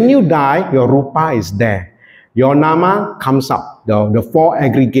 So when you die, your rupa is there. Your nama comes up, the four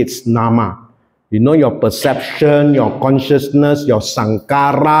aggregates nama. You know your perception, your consciousness, your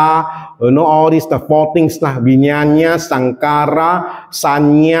sankara, you know all these, the four things lah. Vinyanya, sankara,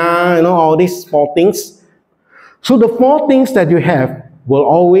 sanya, you know all these four things. So the four things that you have will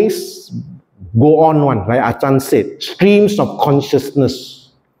always go on one, like Ajahn said, streams of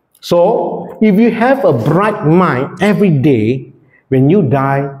consciousness. So if you have a bright mind every day, when you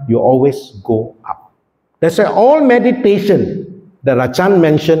die, you always go up. That's why all meditation that Ajahn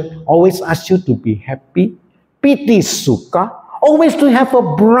mentioned always asks you to be happy, piti sukha, always to have a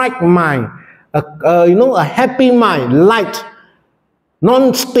bright mind, a happy mind, light,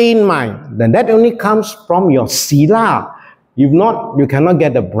 non-stained mind. Then that only comes from your sila. If not, you cannot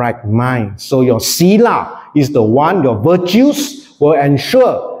get a bright mind. So your sila is the one, your virtues will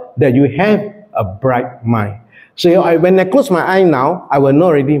ensure that you have a bright mind. So when I close my eye now, I will know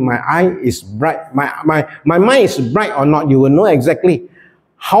already my eye is bright. My mind is bright or not. You will know exactly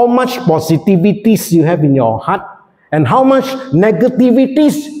how much positivities you have in your heart and how much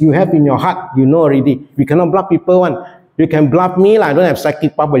negativities you have in your heart. You know already. You cannot bluff people one. You can bluff me, I don't have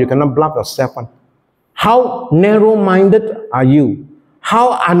psychic power, but you cannot bluff yourself one. How narrow-minded are you?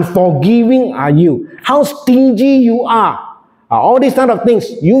 How unforgiving are you? How stingy you are? All these kind of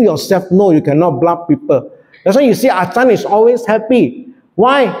things, you yourself know. You cannot bluff people. That's why you see Ajahn is always happy.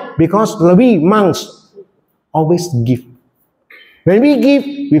 Why? Because we monks always give. When we give,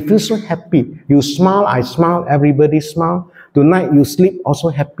 we feel so happy. You smile, I smile, everybody smile. Tonight you sleep also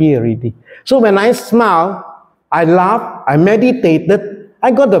happy already. So when I smile, I laugh, I meditated,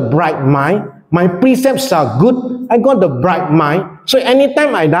 I got a bright mind. My precepts are good, I got the bright mind. So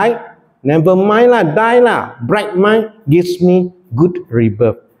anytime I die, never mind lah, die lah. Bright mind gives me good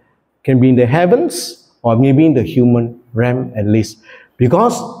rebirth. Can be in the heavens, or maybe in the human realm at least.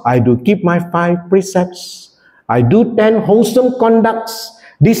 Because I do keep my 5 precepts. I do 10 wholesome conducts.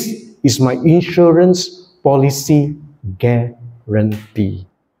 This is my insurance policy guarantee.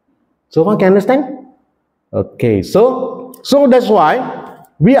 So one can understand? Okay, so that's why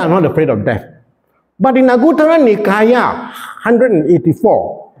we are not afraid of death. But in Anguttara Nikaya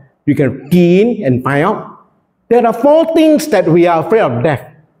 184, you can key in and find out there are 4 things that we are afraid of death.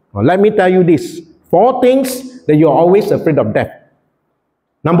 Now, let me tell you this. 4 things that you're always afraid of death.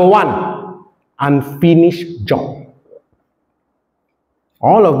 Number 1, unfinished job.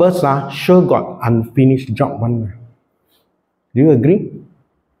 All of us are sure got unfinished job one. Do you agree?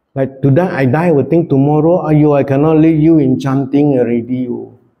 Like today I die, I will think tomorrow, I cannot leave you in chanting already.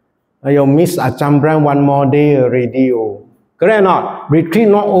 You miss Ajahn Brahm one more day already. Correct or not? Retreat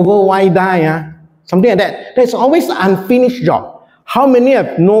not over, why die? Something like that. There's always unfinished job. How many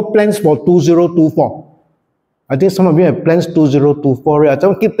have no plans for 2024? I think some of you have plans 2024.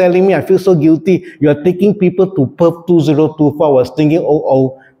 Someone keep telling me, I feel so guilty. You are taking people to Perth 2024. I was thinking,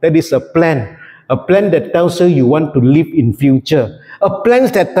 that is a plan. A plan that tells you want to live in future. A plan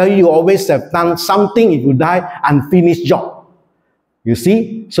that tells you always have done something if you die, unfinished job. You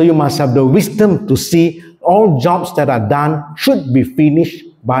see? So you must have the wisdom to see all jobs that are done should be finished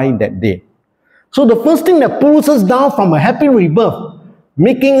by that day. So the first thing that pulls us down from a happy rebirth,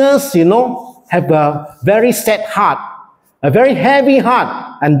 making us, have a very sad heart, a very heavy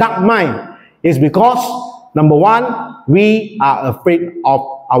heart and dark mind, is because, number one, we are afraid of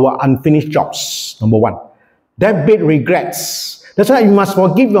our unfinished jobs. Number one. Debt regrets. That's why you must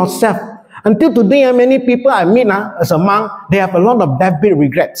forgive yourself. Until today, many people I meet as a monk, they have a lot of debt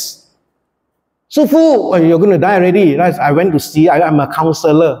regrets. Sufu, you're going to die already. I went to see, I'm a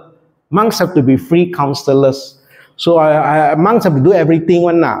counselor. Monks have to be free counselors. So monks have to do everything.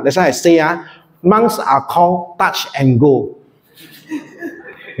 That's why I say, monks are called touch and go.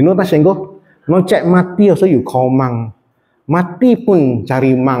 You know touch and go? No cek mati also you call monk. Mati pun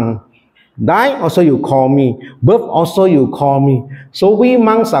cari monk. Die also you call me. Birth also you call me. So we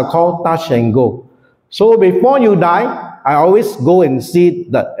monks are called touch and go. So before you die, I always go and see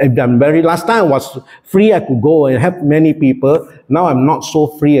that if I'm last time I was free, I could go and help many people. Now I'm not so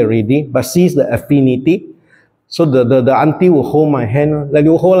free already, but sees the affinity. So the auntie will hold my hand. Like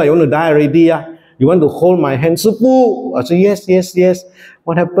you hold, you want to die already. You want to hold my hand. Supu. I say, yes.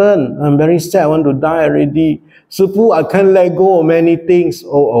 What happened? I'm very sad. I want to die already. Supu, I can't let go of many things.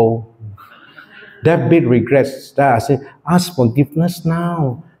 That big regrets. That I say, ask forgiveness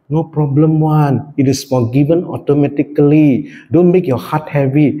now. No problem one. It is forgiven automatically. Don't make your heart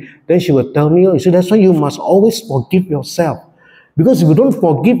heavy. Then she will tell me, so that's why you must always forgive yourself. Because if you don't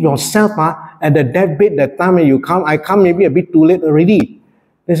forgive yourself, at the deathbed, that time when you come, I come maybe a bit too late already.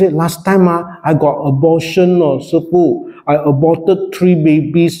 They said, last time I got abortion or Supu. I aborted 3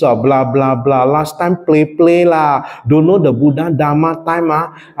 babies or blah, blah, blah. Last time play lah. Don't know the Buddha Dharma time,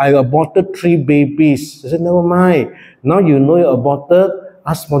 I aborted 3 babies. I said, never mind. Now you know you aborted,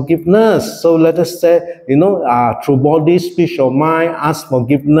 ask forgiveness. So let us say, through body, speech or mind, ask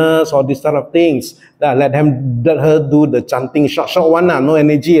forgiveness, all these sort of things. Let her do the chanting, short one, no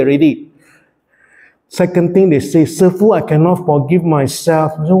energy already. Second thing they say, Sifu, I cannot forgive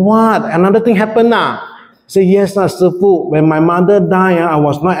myself. I say, what? Another thing happened Say, yes, Sifu. When my mother died, I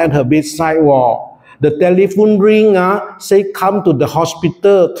was not at her bedside. The telephone ring, say come to the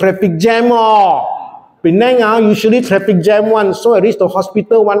hospital. Traffic jam. Penang, usually traffic jam one. So I reached the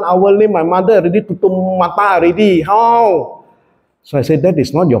hospital 1 hour late. My mother already tutup mata already. How? So I said, that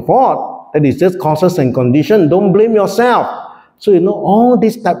is not your fault. That is just causes and conditions. Don't blame yourself. So all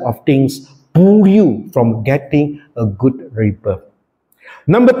these type of things pull you from getting a good rebirth.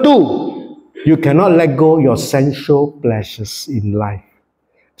 Number 2, you cannot let go your sensual pleasures in life.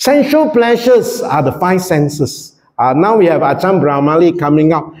 Sensual pleasures are the 5 senses. Now we have Ajahn Brahmali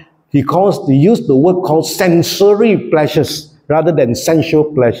coming up. He used the word called sensory pleasures rather than sensual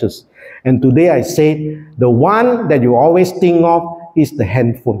pleasures. And today I say the one that you always think of is the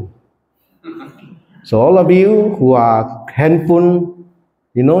handphone. So all of you who are handphone,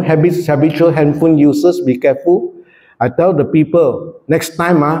 habitual handphone users, be careful. I tell the people, next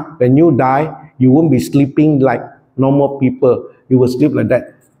time when you die, you won't be sleeping like normal people. You will sleep like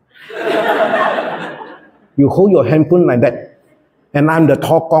that. You hold your handphone like that. And I'm the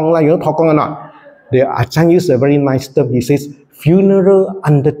Tokong, you know Tokong or not? The Ajahn used a very nice term. He says, funeral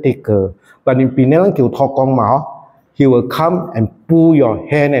undertaker. But in Penang, he will come and pull your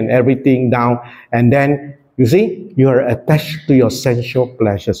hand and everything down. And then, you see, you are attached to your sensual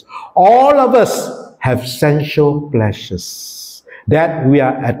pleasures. All of us have sensual pleasures that we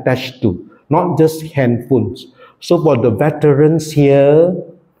are attached to, not just handphones. So for the veterans here,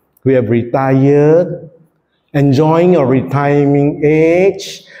 we have retired, enjoying your retirement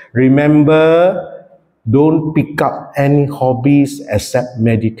age, remember, don't pick up any hobbies except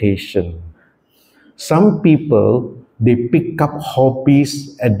meditation. Some people, they pick up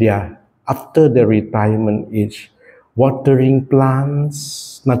hobbies after their retirement age. Watering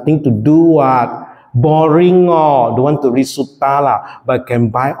plants, nothing to do, boring don't want to read sutta, but can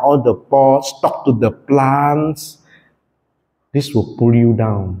buy all the pots, talk to the plants. This will pull you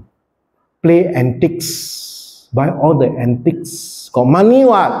down. Play antiques, buy all the antiques. Got money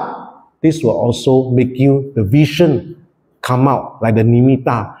This will also make you, the vision come out like the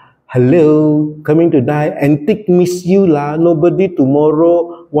nimitta. Hello, coming to die, antique miss you nobody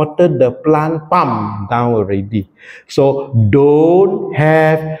tomorrow water the plant, down already. So don't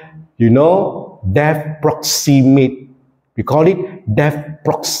have, death proximate. We call it death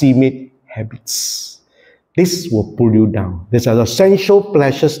proximate habits. This will pull you down. These are the sensual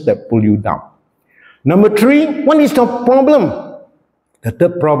pleasures that pull you down. Number 3, what is your problem? The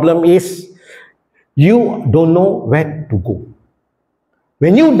third problem is you don't know where to go.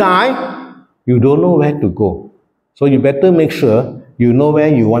 When you die, you don't know where to go. So you better make sure you know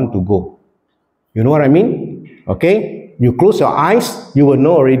where you want to go. You know what I mean? Okay? You close your eyes, you will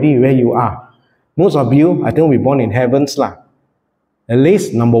know already where you are. Most of you, I think, we're born in heavens lah. At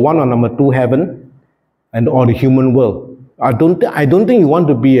least number 1 or number 2 heaven, and or the human world. I don't think you want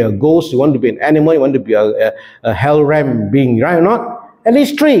to be a ghost, you want to be an animal, you want to be a hell realm being, right or not? At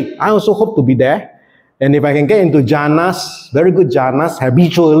least 3. I also hope to be there. And if I can get into jhanas, very good jhanas,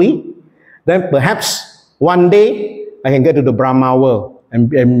 habitually, then perhaps one day I can get to the Brahma world,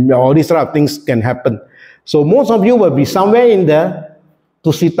 and all these sort of things can happen. So most of you will be somewhere in the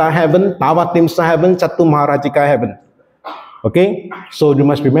Tusita heaven, Tavatimsa heaven, Chatu Maharajika heaven. Okay? So you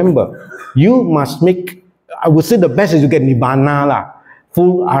must remember, you must make, I would say the best is you get Nibbana lah,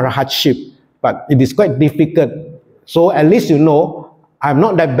 full arahatship. But it is quite difficult. So at least you know, I'm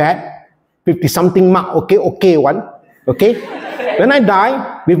not that bad, 50-something mark, okay one. Okay? When I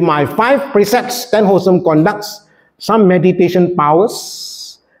die, with my 5 precepts, 10 wholesome conducts, some meditation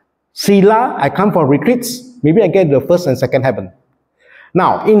powers, sila, I come for retreats, maybe I get the first and second heaven.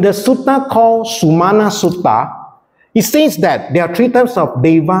 Now, in the sutta called Sumana Sutta, it says that there are 3 types of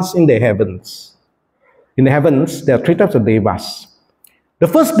devas in the heavens. In the heavens, there are 3 types of devas. The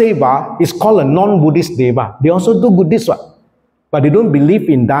first deva is called a non-Buddhist deva. They also do Buddhist work, but they don't believe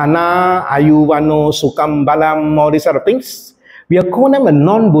in dana, ayuvano, sukam, balam, all these other things. We are calling them a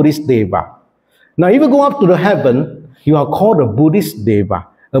non-Buddhist deva. Now, if you go up to the heaven, you are called a Buddhist deva.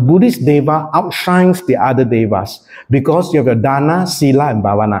 A Buddhist deva outshines the other devas because you have your dana, sila, and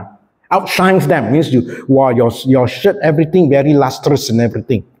bhavana. Outshines them means you, wow, your shirt, everything very lustrous and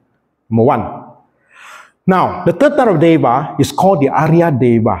everything. Number 1. Now, the third type of deva is called the Arya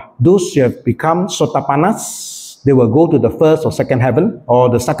deva. Those who have become sotapannas, they will go to the first or second heaven, or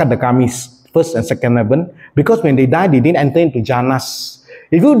the sakadagamis, first and second heaven, because when they die, they didn't enter into jhanas.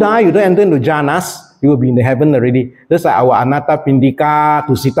 If you die, you don't enter into jhanas, you will be in the heaven already. That's like our Anatta Pindika,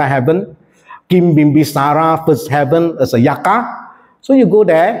 Tusita heaven, Kim Bimbisara, first heaven as a yaka. So you go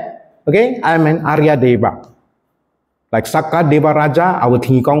there, okay, I'm an Arya deva. Like Sakka Deva Raja, our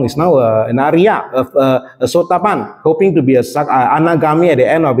Tingkong is now an Arya, a Sotapan, hoping to be a Anagami at the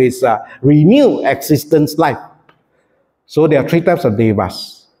end of his renewed existence life. So there are 3 types of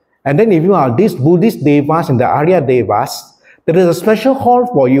devas. And then if you are these Buddhist devas and the Arya devas, there is a special hall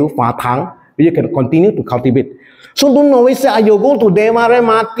for you, Fatang, where you can continue to cultivate. So don't always say, you go to Deva Ram,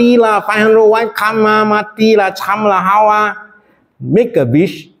 mati la, 500 wife, kama, mati la, cham la, hawa. Make a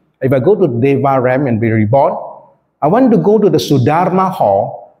wish. If I go to Deva Ram and be reborn, I want to go to the Sudharma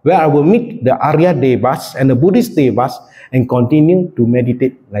hall where I will meet the Arya devas and the Buddhist devas and continue to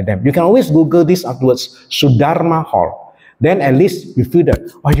meditate like them. You can always Google this afterwards, Sudharma hall. Then at least you feel that,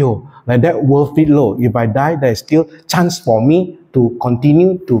 like that worth it low. If I die, there is still chance for me to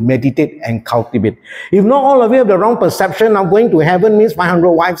continue to meditate and cultivate. If not, all of you have the wrong perception. Now going to heaven means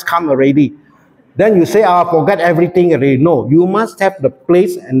 500 wives come already. Then you say, forget everything already. No, you must have the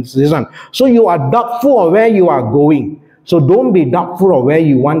place and season. So you are doubtful of where you are going. So don't be doubtful of where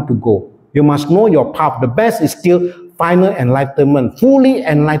you want to go. You must know your path. The best is still final enlightenment, fully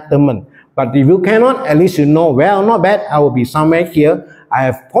enlightenment. But if you cannot, at least you know, well, not bad, I will be somewhere here. I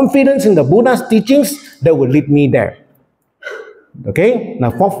have confidence in the Buddha's teachings that will lead me there. Okay?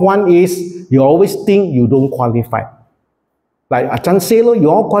 Now, 4th one is, you always think you don't qualify. Like Ajahn say, you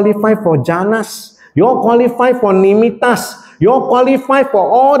all qualify for jhanas, you all qualify for nimittas, you all qualify for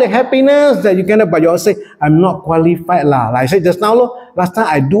all the happiness that you can have, but you all say, I'm not qualified lah. Like I said just now, last time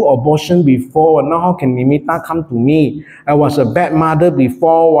I do abortion before, now how can nimitta come to me? I was a bad mother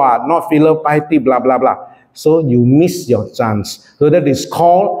before, not filial piety, blah, blah, blah. So you miss your chance. So that is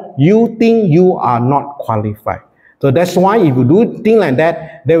called, you think you are not qualified. So that's why if you do things like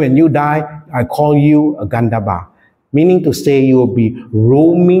that, then when you die, I call you a Gandhava. Meaning to say you will be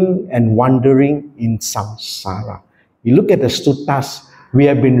roaming and wandering in samsara. You look at the suttas, we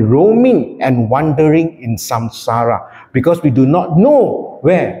have been roaming and wandering in samsara because we do not know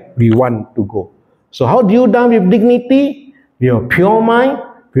where we want to go. So how do you die with dignity? With a pure mind,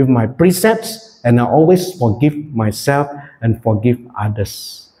 with my precepts, and I always forgive myself and forgive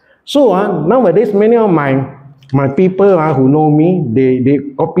others. So nowadays, many of my people who know me, they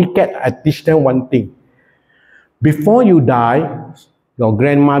copycat. I teach them one thing. Before you die, your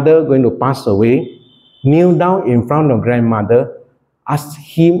grandmother going to pass away, kneel down in front of grandmother, ask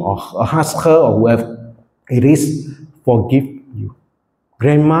him or ask her or whoever it is, forgive you.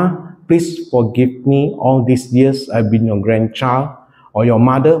 Grandma, please forgive me. All these years I've been your grandchild. Or your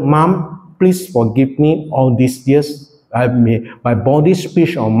mother, Mom, please forgive me. All these years I've made by body,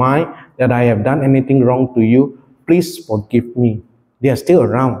 speech, or mind that I have done anything wrong to you. Please forgive me. They are still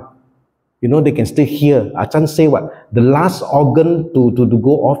around. You know, they can still hear. Ajahn say what? The last organ to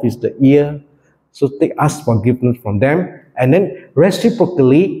go off is the ear. So ask forgiveness from them. And then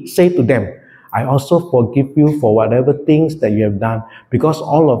reciprocally say to them, I also forgive you for whatever things that you have done. Because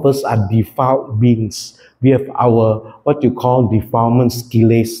all of us are defiled beings. We have our, what you call, defilements,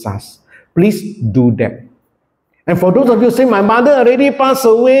 kilesas. Please do that. And for those of you say, my mother already passed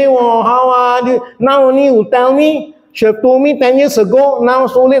away, oh, how are you? Now only you tell me. She have told me 10 years ago, now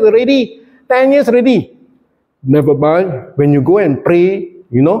so late already. 10 years already. Never mind. When you go and pray,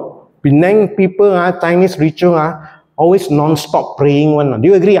 you know, Penang people, Chinese ritual, always non-stop praying one. Do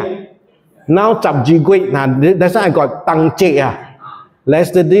you agree? Now, that's why I got tongue check.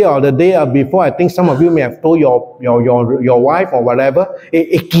 Yesterday or the day before, I think some of you may have told your wife or whatever,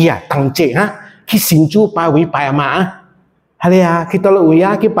 tongue check, khi xin chú pa quý pa ma khi tao lụi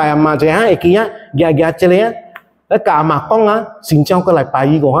khi pa ma chơi kia gà chơi cả mà con xin chào cái lại pa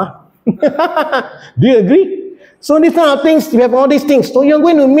gì của Do you agree? So these kind of things, you have all these things. So you're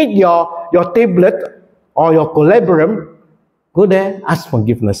going to meet your tablet or your collaborum, go there, ask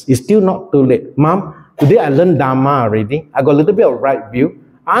forgiveness. It's still not too late. Mom, today I learned Dharma already. I got a little bit of right view.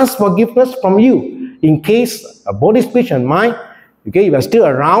 Ask forgiveness from you. In case a body, speech, and mind, okay, if you're still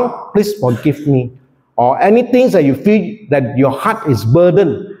around, please forgive me. Or anything that you feel that your heart is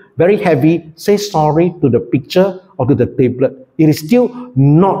burdened, very heavy, say sorry to the picture or to the tablet. It is still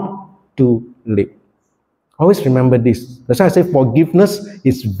not too late. Always remember this. That's why I say forgiveness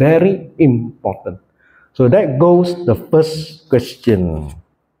is very important. So that goes the first question.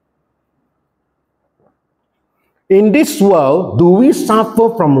 In this world, do we suffer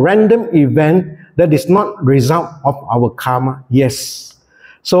from random event that is not result of our karma? Yes.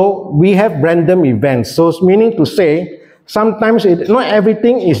 So we have random events. So meaning to say, sometimes not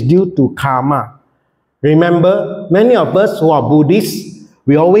everything is due to karma. Remember, many of us who are Buddhists,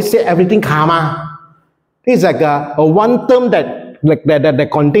 we always say everything karma. It's like a one term that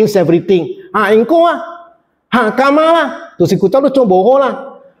contains everything. Inko karma lah. Tu si kuta lu chong boho lah.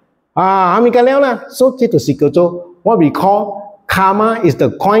 So what we call karma is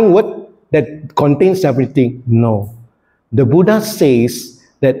the coin word that contains everything. No. The Buddha says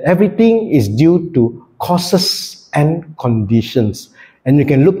that everything is due to causes and conditions. And you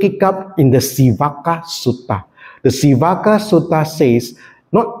can look it up in the Sivaka Sutta. The Sivaka Sutta says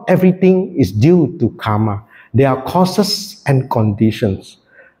not everything is due to karma. There are causes and conditions.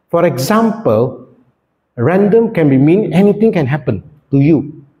 For example, random can mean anything can happen to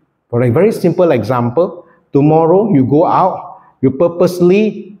you. For a very simple example, tomorrow you go out, you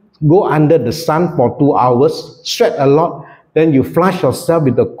purposely go under the sun for 2 hours, sweat a lot, then you flush yourself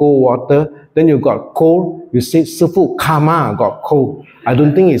with the cold water, then you got cold, you say, Sifu, karma got cold. I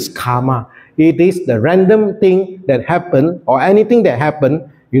don't think it's karma. It is the random thing that happened or anything that happened,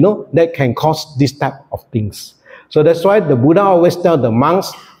 you know, that can cause this type of things. So that's why the Buddha always tell the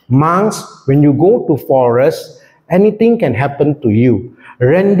monks, when you go to forest, anything can happen to you.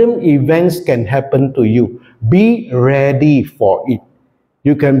 Random events can happen to you. Be ready for it.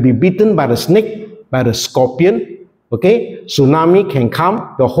 You can be bitten by the snake, by the scorpion. Okay, tsunami can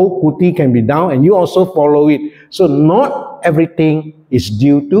come, the whole kuti can be down, and you also follow it. So not everything is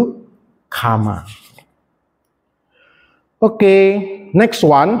due to karma. Okay, next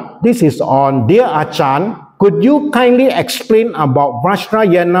one. This is on Dear Ajahn, could you kindly explain about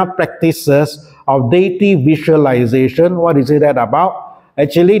Vajrayana practices of deity visualization? What is it that about?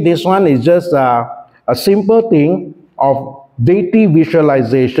 Actually, this one is just a simple thing of deity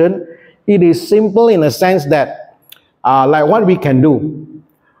visualization. It is simple in a sense that like what we can do.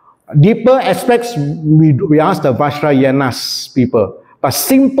 Deeper aspects, we ask the Vajrayanas people. But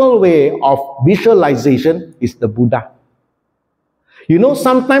simple way of visualization is the Buddha. You know,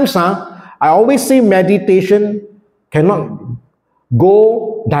 sometimes I always say meditation cannot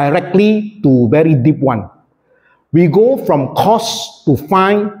go directly to very deep one. We go from cause to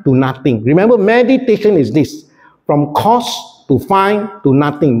find to nothing. Remember, meditation is this. From cause to find to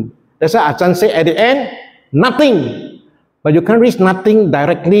nothing. That's why Ajahn say at the end, nothing. But you can't reach nothing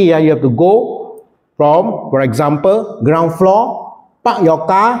directly. You have to go from, for example, ground floor, park your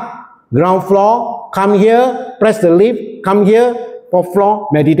car, ground floor, come here, press the lift, come here, fourth floor,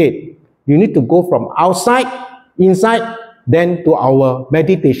 meditate. You need to go from outside, inside, then to our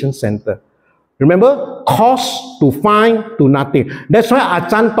meditation center. Remember, cause to find to nothing. That's why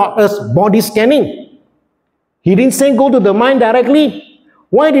Ajahn taught us body scanning. He didn't say go to the mind directly.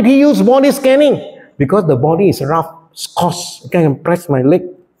 Why did he use body scanning? Because the body is rough, it's coarse. I can press my leg,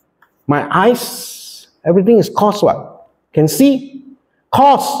 my eyes, everything is coarse. What? Can see?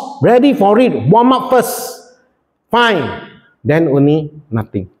 Coarse, ready for it, warm up first. Fine. Then only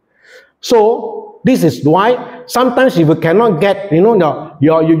nothing. So, this is why sometimes if you cannot get,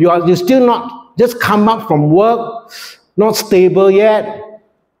 you still not, just come up from work, not stable yet,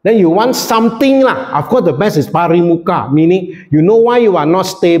 then you want something lah. Of course, the best is parimuka, meaning you know why you are not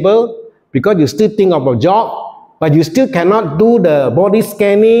stable, because you still think of a job, but you still cannot do the body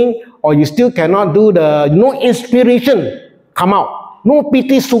scanning, or you still cannot do the, no inspiration come out, no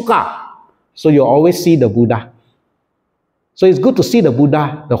piti sukha. So you always see the Buddha. So it's good to see the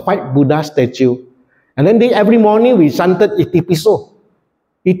Buddha, the white Buddha statue. And then every morning we chanted Itipiso.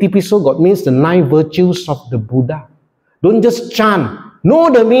 Itipiso God means the 9 virtues of the Buddha. Don't just chant.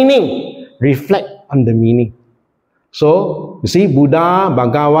 Know the meaning. Reflect on the meaning. So, you see, Buddha,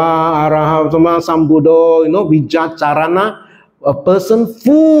 Bhagava, Arahata, Sambuddha, Vijja, Charana, a person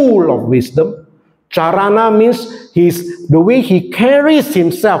full of wisdom. Charana means the way he carries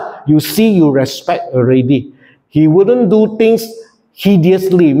himself. You see, you respect already. He wouldn't do things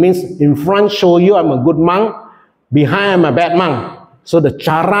hideously. Means in front show you I'm a good monk, behind I'm a bad monk. So the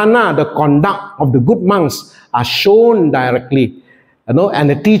charana, the conduct of the good monks are shown directly. And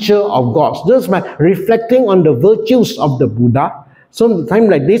the teacher of God. Just by reflecting on the virtues of the Buddha. So time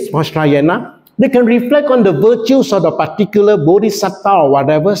like this, for Shrayana, they can reflect on the virtues of the particular bodhisattva or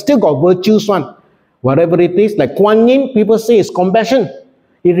whatever. Still got virtues one. Whatever it is, like Kuan Yin, people say it's compassion.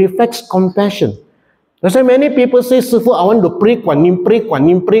 It reflects compassion. That's why many people say, Sifu, I want to pray Kuan Yin, pray Kuan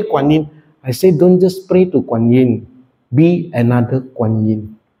Yin, pray Kuan Yin. I say, don't just pray to Kuan Yin. Be another Kuan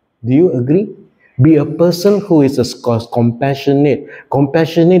Yin. Do you agree? Be a person who is compassionate.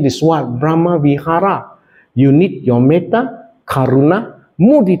 Compassionate is what? Brahma Vihara. You need your metta, karuna,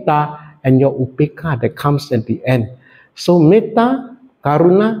 mudita, and your upeka that comes at the end. So metta,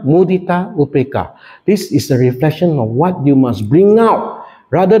 karuna, mudita, upeka. This is a reflection of what you must bring out.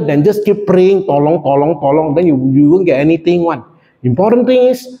 Rather than just keep praying, tolong, then you won't get anything. One important thing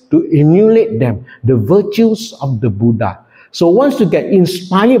is to emulate them, the virtues of the Buddha. So once you get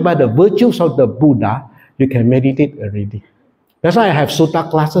inspired by the virtues of the Buddha, you can meditate already. That's why I have sutta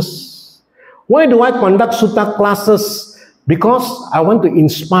classes. Why do I conduct sutta classes? Because I want to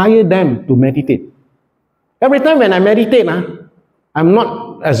inspire them to meditate. Every time when I meditate, I'm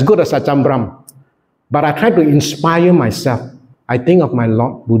not as good as Ajahn Brahm, but I try to inspire myself. I think of my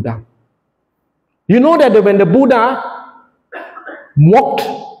Lord Buddha. You know that when the Buddha walked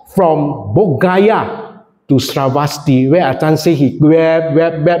from Bodh Gaya to Sravasti, where Ajahn say he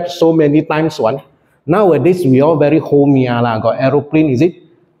wept so many times one. Nowadays we all very homey lah. Got aeroplane, is it?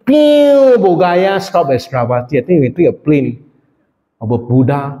 Pew, Bodh Gaya, stop at Sravasti. I think we take a plane. But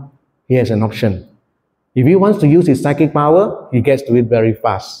Buddha, he has an option. If he wants to use his psychic power, he gets to it very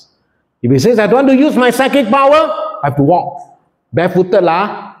fast. If he says, I don't want to use my psychic power, I have to walk. Barefooted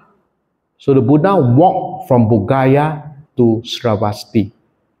lah. So the Buddha walked from Bodh Gaya to Sravasti.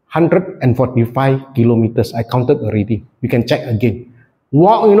 145 kilometers. I counted already. You can check again.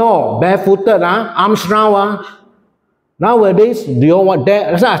 Walk, barefooted, arms round. Nowadays, do you know what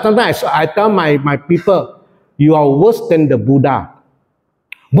that? Sometimes I tell my people, you are worse than the Buddha.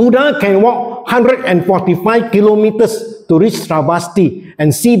 Buddha can walk 145 kilometers to reach Sravasti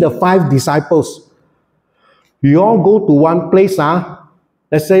and see the 5 disciples. You all go to one place,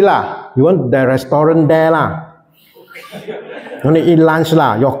 let's say you want the restaurant there You want to eat lunch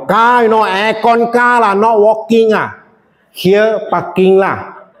Your car, aircon car not walking Here parking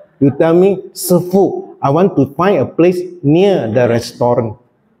You tell me, Sifu, I want to find a place near the restaurant.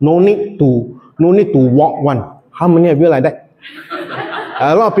 No need to walk one. How many of you like that?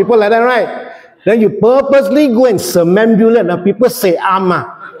 A lot of people like that, right? Then you purposely go and somnambulate. People say,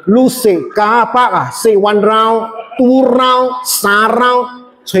 Lu say car park say 1 round, 2 round, 3 round,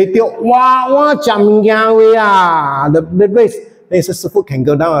 the place. Then says foot can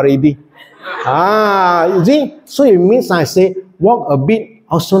go down already. You see? So it means I say walk a bit,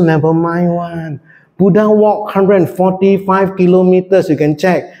 also never mind one. Buddha walked 145 kilometers, you can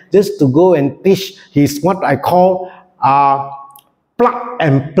check, just to go and teach his what I call plug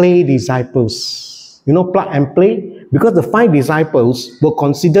and play disciples. You know plug and play? Because the 5 disciples were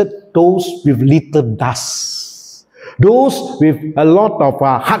considered those with little dust. Those with a lot of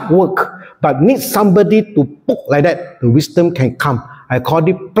hard work, but need somebody to poke like that, the wisdom can come. I call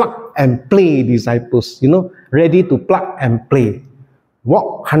it plug and play disciples, ready to plug and play.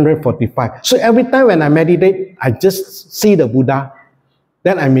 Walk 145. So every time when I meditate, I just see the Buddha.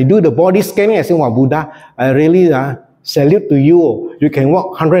 Then I may do the body scanning. I say, wow, Buddha, I really Salute to you. You can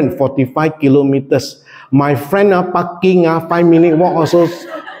walk 145 kilometers. My friend parking 5 minute walk also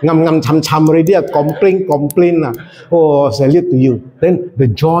ngam cham cham already complain. Oh, salute to you. Then the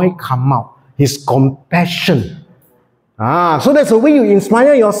joy come out. His compassion. So that's the way you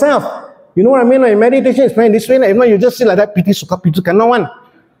inspire yourself. You know what I mean? Like meditation is this way. Like, you just sit like that, piti suka cannot one.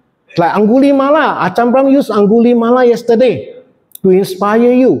 Like Angulimala. Ajahn Brahm used Angulimala yesterday to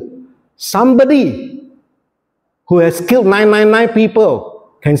inspire you. Somebody who has killed 999 people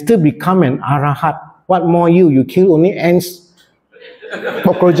can still become an arahat. What more you? You kill only ants,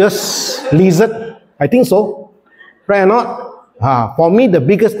 cockroaches, lizard. I think so. Right or not? For me, the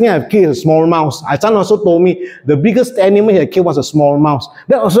biggest thing I've killed is a small mouse. Ajahn also told me the biggest animal he killed was a small mouse.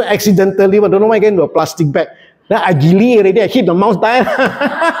 That also accidentally, but I don't know why I get into a plastic bag. Then I gili already, I hit the mouse, die.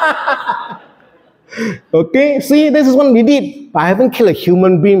 Okay, see, this is what we did. But I haven't killed a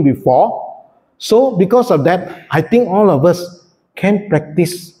human being before. So, because of that, I think all of us can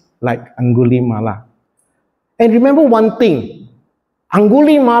practice like Angulimala. And remember one thing,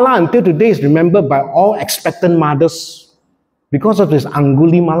 Angulimala until today is remembered by all expectant mothers because of this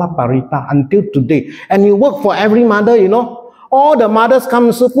Angulimala Parita until today. And you work for every mother, you know. All the mothers come,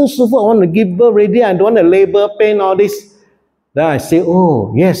 Sufu, I want to give birth already, I don't want to labor pain, all this. Then I say,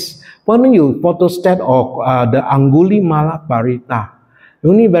 oh, yes. Why don't you photostat of the Angulimala Parita?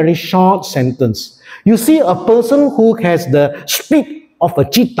 Only very short sentence. You see a person who has the speed of a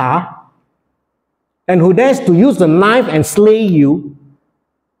cheetah and who dares to use the knife and slay you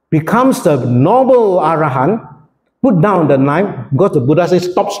becomes the noble Arahant. Put down the knife because the Buddha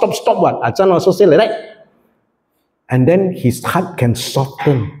says, stop, what? Ajahn also say like that. And then his heart can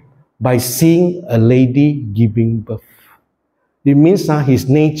soften by seeing a lady giving birth. It means his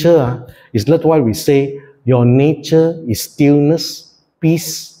nature is not why we say your nature is stillness,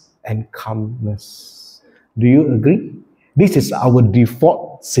 peace, and calmness. Do you agree? This is our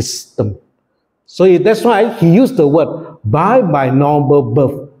default system. So that's why he used the word, by noble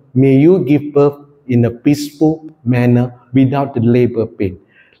birth, may you give birth in a peaceful manner without the labor pain.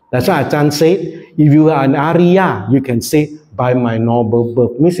 That's why Ajahn said, if you are an Arya, you can say, by my noble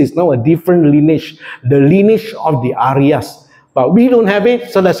birth. Means it's now a different lineage, the lineage of the Aryas. But we don't have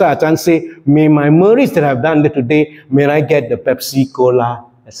it, so that's why Ajahn say, may my merits that I've done today, may I get the Pepsi Cola,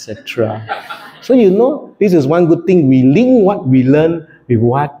 etc. So you know, this is one good thing. We link what we learn with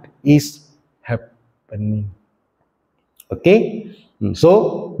what is happening. Okay?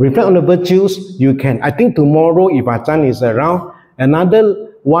 So, reflect on the virtues, you can. I think tomorrow, if Ajahn is around, another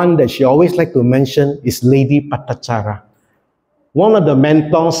one that she always like to mention is Lady Patachara. One of the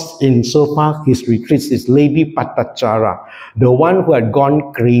mentors in so far his retreats is Lady Patachara, the one who had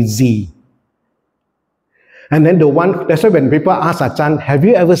gone crazy. And then the one, that's why when people ask Ajahn, have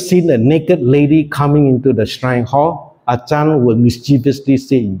you ever seen a naked lady coming into the shrine hall? Ajahn would mischievously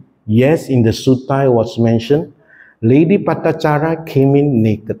say, yes, in the sutta it was mentioned, Lady Patachara came in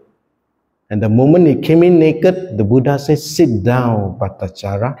naked. And the moment he came in naked, the Buddha says, sit down,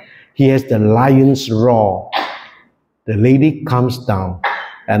 Patachara. He has the lion's roar. The lady comes down.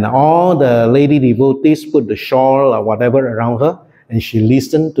 And all the lady devotees put the shawl or whatever around her, and she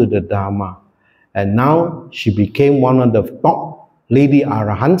listened to the Dharma. And now she became one of the top lady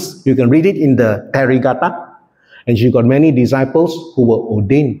Arahants. You can read it in the Therigatha. And she got many disciples who were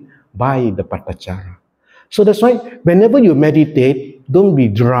ordained by the Patachara. So that's why whenever you meditate, don't be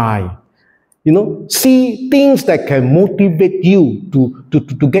dry. You know, see things that can motivate you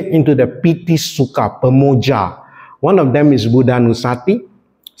to get into the piti sukha, pamoja. One of them is Buddhanusati.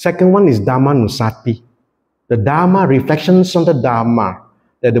 Second one is Dhammanusati. The Dharma, reflections on the Dharma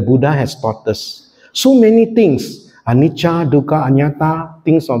that the Buddha has taught us. So many things. Anicca, dukkha, anatta,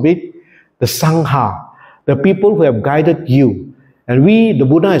 things of it. The Sangha, the people who have guided you. And we, the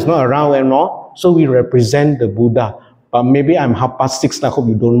Buddha is not around anymore, so we represent the Buddha. Maybe I'm 6:30, I hope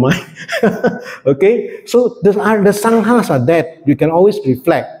you don't mind. Okay? So the Sanghas are there. You can always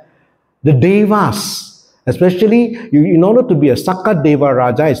reflect. The Devas, especially in order to be a Sakka Deva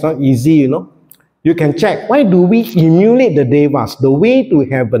Raja, it's not easy, you know. You can check, why do we emulate the Devas, the way to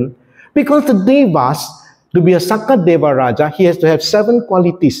heaven? Because the Devas, to be a Sakka Deva Raja, he has to have 7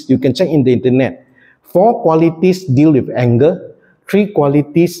 qualities. You can check in the internet. 4 qualities deal with anger, 3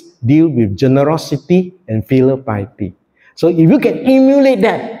 qualities deal with generosity and filial piety. So if you can emulate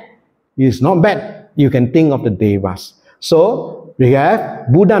that, it's not bad. You can think of the Devas. So we have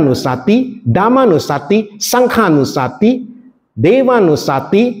Buddhanusati, Dhammanusati, Sanghanusati,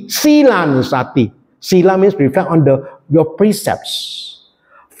 Devanusati, Silanusati. Sila means reflect on your precepts.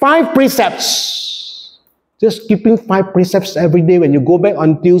 5 precepts. Just keeping 5 precepts every day when you go back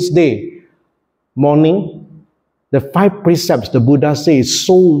on Tuesday morning. The 5 precepts the Buddha says is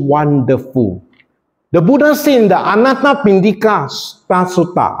so wonderful. The Buddha said in the Anattapindika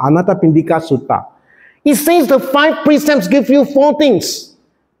Sutta, he says the 5 precepts give you 4 things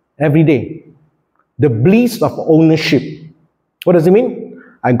every day. The bliss of ownership. What does it mean?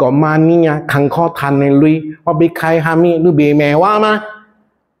 I got money, can call Tanelui, or be Kai Hami, do be Mewama.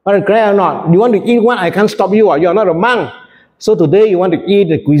 But great or not, you want to eat one, I can't stop you, or you're not a monk. So today you want to eat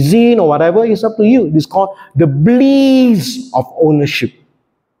the cuisine or whatever, it's up to you. It's called the bliss of ownership.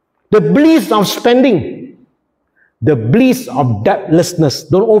 The bliss of spending. The bliss of debtlessness.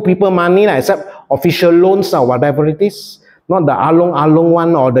 Don't owe people money except official loans or whatever it is. Not the along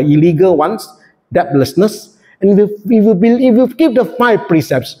one or the illegal ones. Debtlessness. And if you keep the 5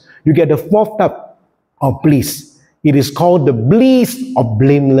 precepts, you get the 4th type of bliss. It is called the bliss of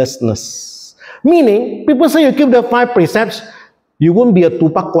blamelessness. Meaning, people say you keep the 5 precepts, you won't be a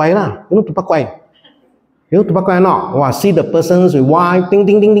tupak kwai lah. You know tupak kwai? You know tupak kwai or not? Wow, see the person's wife, ding,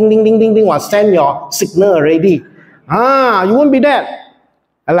 ding, ding, ding, ding, ding, ding, ding, wow, send your signal already. You won't be that.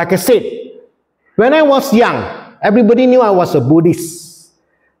 And like I said, when I was young, everybody knew I was a Buddhist.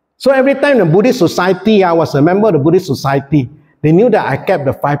 So every time the Buddhist society, I was a member of the Buddhist society, they knew that I kept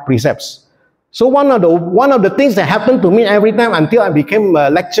the 5 precepts. So one of the things that happened to me every time until I became a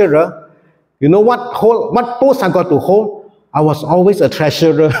lecturer, you know what post I got to hold? I was always a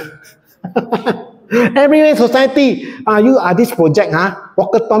treasurer. Every society, you are this project,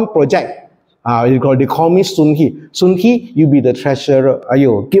 Walkathon project. They call me Sunhi. Sunhi, you be the treasurer.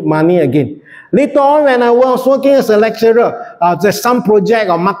 Ayo, give money again. Later on, when I was working as a lecturer, there's some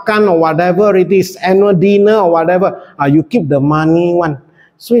project or makan or whatever it is, annual dinner or whatever, you keep the money one.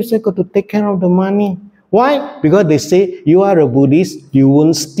 So you say, got to take care of the money. Why? Because they say, you are a Buddhist, you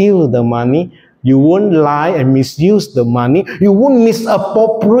won't steal the money, you won't lie and misuse the money, you won't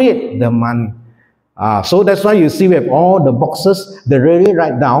misappropriate the money. So that's why you see we have all the boxes, they really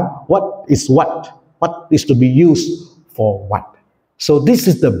write down what is to be used for what. So this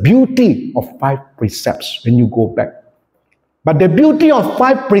is the beauty of 5 precepts when you go back. But the beauty of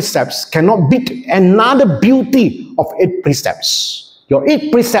 5 precepts cannot beat another beauty of 8 precepts. Your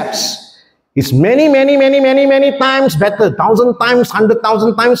 8 precepts is many times better, 1,000 times,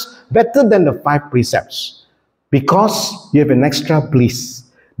 100,000 times better than the 5 precepts. Because you have an extra bliss.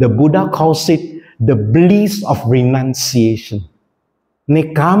 The Buddha calls it the bliss of renunciation.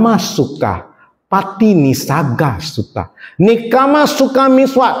 Nekama Sukha, Pati Nisaga Sutta. Nekama Sukha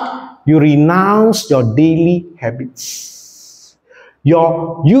means what? You renounce your daily habits.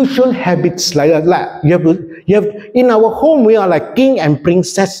 Your usual habits, like you have in our home we are like king and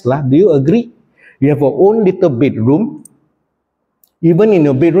princess lah. Do you agree? You have your own little bedroom. Even in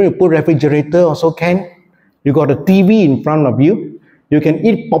your bedroom you put refrigerator also can. You got a TV in front of you. You can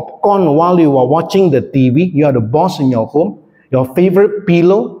eat popcorn while you are watching the TV. You are the boss in your home. Your favorite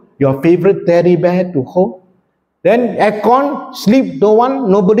pillow, your favorite teddy bear to hold. Then aircon, sleep,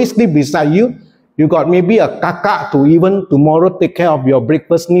 nobody sleep beside you. You got maybe a kakak to even tomorrow take care of your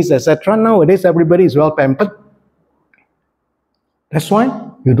breakfast needs, etc. Nowadays, everybody is well pampered. That's why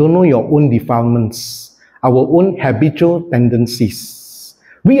you don't know your own defilements, our own habitual tendencies.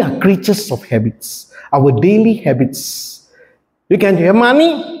 We are creatures of habits, our daily habits. You can have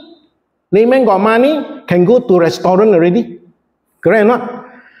money, layman got money, can go to restaurant already. Correct or not?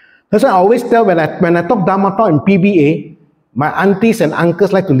 That's why I always tell when I talk Dharma talk in PBA, my aunties and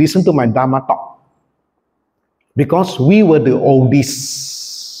uncles like to listen to my Dharma talk. Because we were the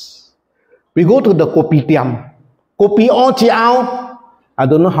oldies. We go to the kopitiam. Kopi o chiao. I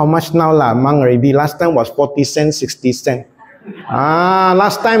don't know how much now lah, among already. Last time was 40 cents, 60 cents.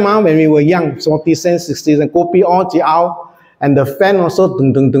 Last time when we were young, 40 cents, 60 cents. Kopi o chiao. And the fan also,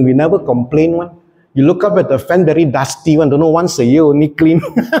 dung, dung, dung, we never complain one. You look up at the fan, very dusty one. Don't know, once a year only clean.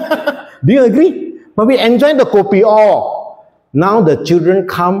 Do you agree? But we enjoy the kopi o. Now the children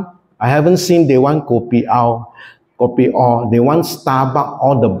come. I haven't seen they want kopi o. They want Starbucks,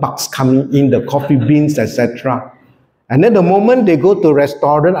 all the bucks coming in, the coffee beans, etc. And then the moment they go to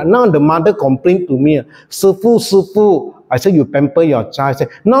restaurant, now the mother complained to me, Sifu. I said, you pamper your child. I said,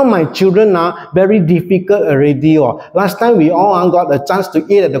 now my children are very difficult already. Last time we all got a chance to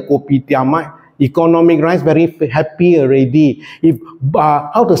eat at the kopitiam. Economic rice, very happy already. If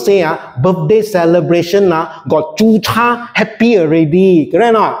how to say birthday celebration got chucha, happy already. Correct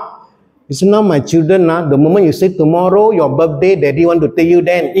or not? So now my children the moment you say tomorrow your birthday, daddy want to take you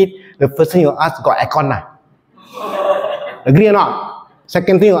there and eat, the first thing you ask, got aircon Agree or not?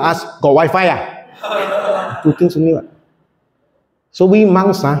 Second thing you ask, got Wi-Fi 2 things only. So we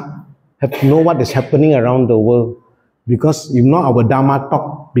monks have to know what is happening around the world, because if not our Dharma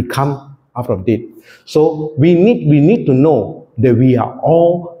talk become out of date. So we need to know that we are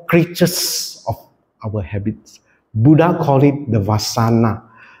all creatures of our habits. Buddha called it the vasana.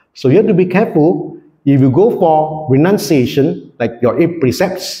 So you have to be careful. If you go for renunciation, like your 8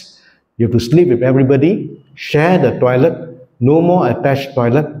 precepts, you have to sleep with everybody, share the toilet, no more attached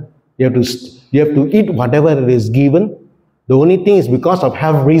toilet. You have to eat whatever is given. The only thing is because of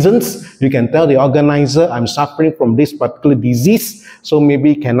health reasons, you can tell the organizer, I'm suffering from this particular disease, so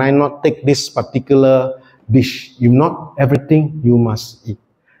maybe can I not take this particular dish? If not, everything you must eat.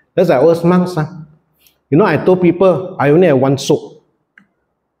 That's like us monks. You know, I told people, I only have one soup.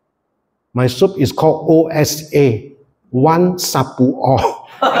 My soup is called OSA, one sapu all.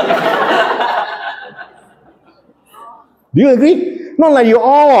 Do you agree? Not like you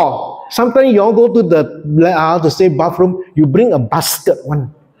all. Sometimes you all go to the bathroom, you bring a basket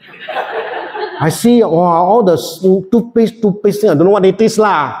one. I see all the toothpaste, I don't know what it is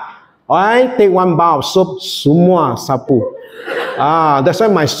lah. I take one bar of soap, semua sapu. That's why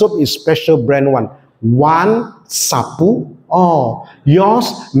my soap is special brand one. One sapu all.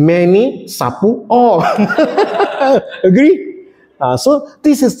 Yours many sapu all. Agree? So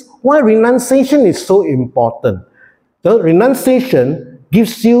this is why renunciation is so important. The renunciation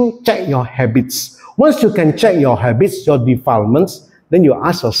gives you check your habits. Once you can check your habits, your defilements, then you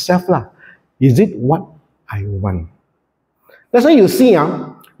ask yourself is it what I want? That's why you see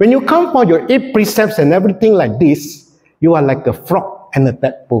when you come for your 8 precepts and everything like this, you are like a frog and a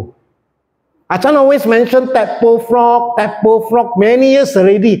tadpole. Ajahn always mentioned tadpole frog many years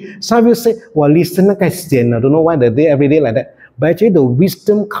already. Some of you say, well, listen, I don't know why they do every day like that. But actually the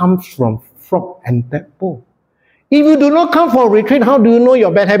wisdom comes from frog and tadpole. If you do not come for a retreat, how do you know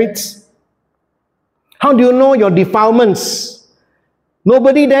your bad habits? How do you know your defilements?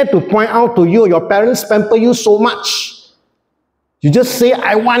 Nobody there to point out to you. Your parents pamper you so much. You just say,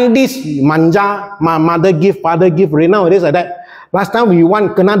 I want this. Manja, my mother give, father give. Right now it is like that. Last time we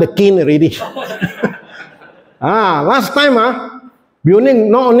want kena the cane already. Last time we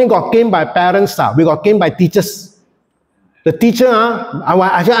not only got cane by parents, we got cane by teachers. The teacher, I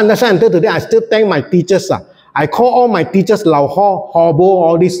actually understand until today, I still thank my teachers. I call all my teachers Lao Ho, Hobo,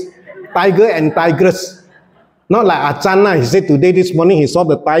 all this, tiger and tigress. Not like Ajahn, he said today, this morning, he saw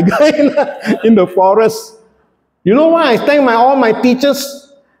the tiger in the forest. You know why I thank all my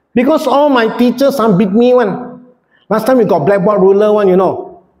teachers? Because all my teachers beat me one. Last time we got blackboard ruler one, you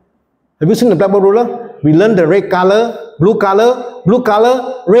know. Have you seen the blackboard ruler? We learned the red color, blue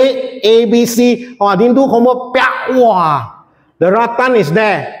color, red, A, B, C. I didn't do homework. Wow. The rattan is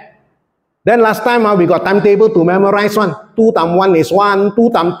there. Then last time we got timetable to memorize one. 2 times 1 is 1, 2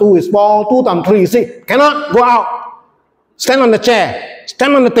 times 2 is 4, 2 times 3 is 6. Cannot go out. Stand on the chair.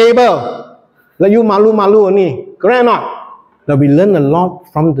 Stand on the table. Like you malu only. Correct or not? Now we learn a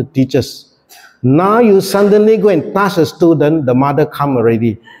lot from the teachers. Now you suddenly go and touch a student, the mother come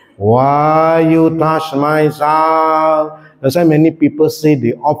already. Why you touch my child? That's why many people say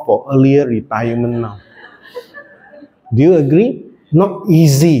they opt for earlier retirement now. Do you agree? Not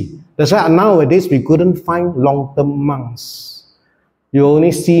easy. That's why nowadays we couldn't find long-term monks. You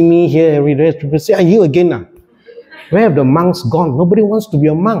only see me here every day. People say, are you again? Where have the monks gone? Nobody wants to be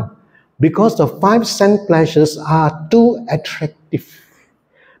a monk. Because the 5 sense pleasures are too attractive.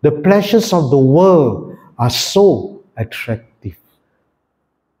 The pleasures of the world are so attractive.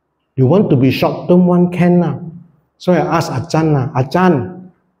 You want to be short-term, one can. So I asked Ajahn,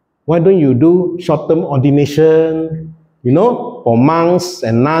 Ajahn, why don't you do short-term ordination, for monks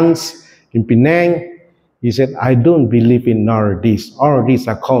and nuns in Penang? He said, I don't believe in all of these. All of these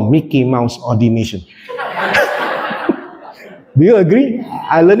are called Mickey Mouse ordination. Do you agree?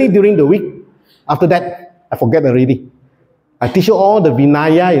 I learned it during the week. After that, I forget already. I teach you all the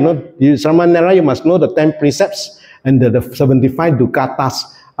Vinaya, Samanera, you must know the 10 precepts and the 75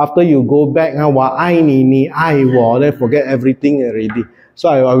 dukkhatas. After you go back, then forget everything already. So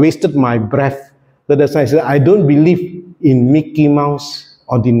I wasted my breath. So that's why I said, I don't believe in Mickey Mouse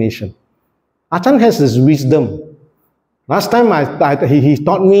ordination. Ajahn has his wisdom. Last time he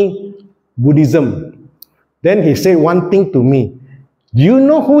taught me Buddhism. Then he said one thing to me. Do you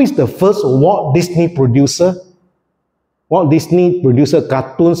know who is the first Walt Disney producer? Walt Disney producer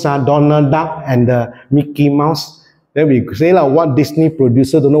cartoons are Donald Duck and Mickey Mouse. Then we say Walt Disney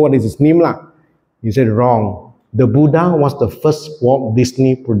producer, don't know what is his name . He said wrong. The Buddha was the first Walt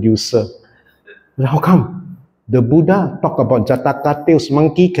Disney producer. How come? The Buddha talk about Jataka tales,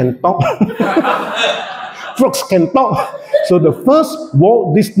 monkey can talk, frogs can talk. So the first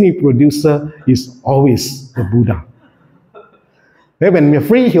Walt Disney producer is always the Buddha. Then when we're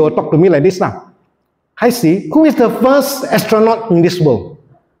free, he will talk to me like this . I see, who is the first astronaut in this world?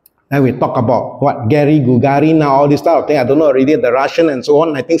 Then we talk about what? Gary Gagarin, all this type of thing. I don't know already, the Russian and so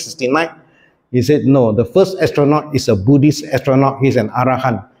on, 1969. He said, no, the first astronaut is a Buddhist astronaut. He's an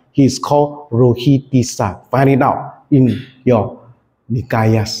Arahant. He's called Rohitisa. Find it out in your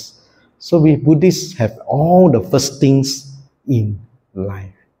Nikayas. So we Buddhists have all the first things in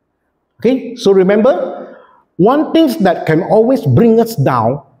life. Okay, so remember, one thing that can always bring us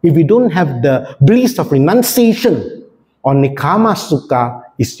down if we don't have the bliss of renunciation on Nikama Sukha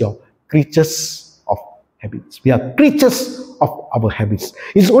is your creatures of habits. We are creatures of our habits.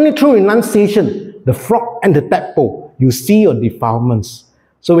 It's only through renunciation, the frog and the tadpole, you see your defilements.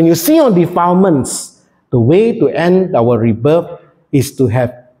 So when you see your defilements, the way to end our rebirth is to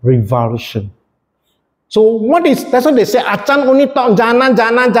have revulsion. So that's what they say, Ajahn only taught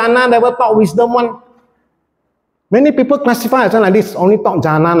jhana, never taught wisdom one. Many people classify Ajahn like this, only taught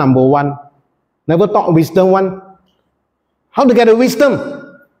jhana number 1, never taught wisdom 1. How to get the wisdom?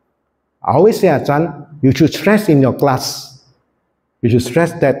 I always say, Ajahn, you should stress in your class. You should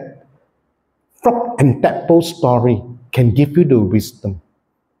stress that frog and tadpole story can give you the wisdom.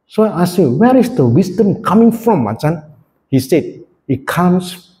 So I ask you, where is the wisdom coming from, Ajahn? He said, it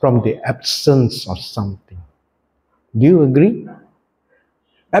comes from the absence of something. Do you agree?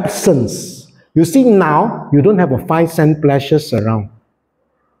 Absence. You see now, you don't have a 5 cent pleasures around.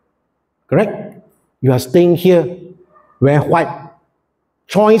 Correct? You are staying here, wear white,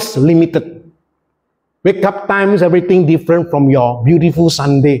 choice limited. Wake up times, everything different from your beautiful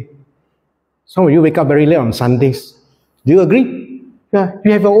Sunday. Some of you wake up very late on Sundays. Do you agree? Yeah,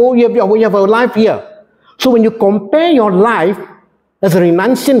 you have a life here. So when you compare your life as a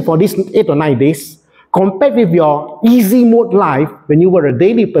renunciant for these 8 or 9 days, compared with your easy mode life when you were a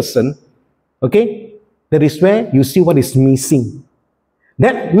daily person, okay, that is where you see what is missing.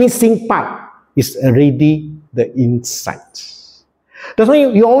 That missing part is already the insight. That's why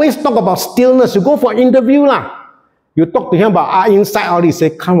you always talk about stillness. You go for interview lah. You talk to him about insight, all this.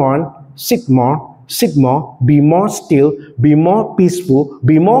 Say, come on, sit more, be more still, be more peaceful,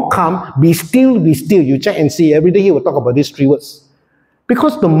 be more calm, be still, be still. You check and see. Every day he will talk about these 3 words.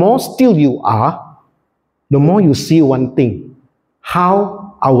 Because the more still you are, the more you see one thing.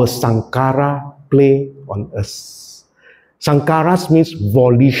 How our sankhara play on us. Sankharas means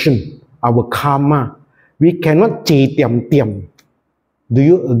volition, our karma. We cannot tiam. Do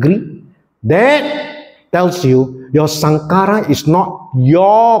you agree? That tells you your sankhara is not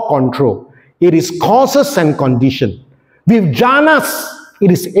your control. It is causes and condition. With jhanas,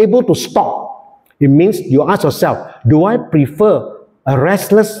 it is able to stop. It means you ask yourself, do I prefer a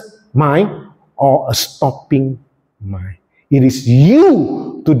restless mind or a stopping mind? It is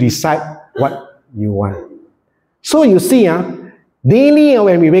you to decide what you want. So you see, daily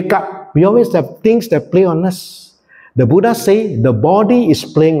when we wake up, we always have things that play on us. The Buddha say the body is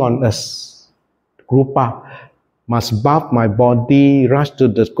playing on us. Rupa, must bath my body, rush to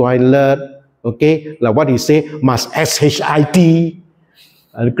the toilet, okay? Like what he say, must SHIT.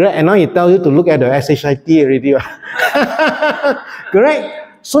 And now he tell you to look at the SHIT already.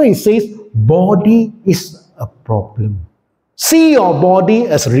 Correct? So he says, body is a problem. See your body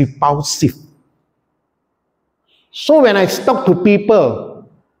as repulsive. So when I talk to people,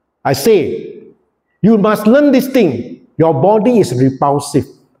 I say, you must learn this thing. Your body is repulsive.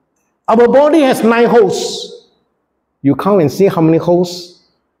 Our body has 9 holes. You count and see how many holes?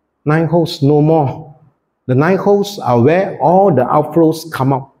 9 holes, no more. The 9 holes are where all the outflows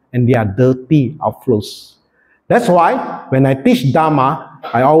come out, and they are dirty outflows. That's why when I teach Dharma,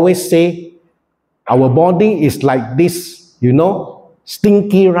 I always say our body is like this,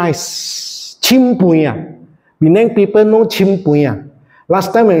 stinky rice. Chimpuya. Penang people know chimpuya.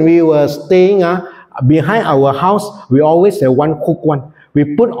 Last time when we were staying behind our house, we always have one cook one.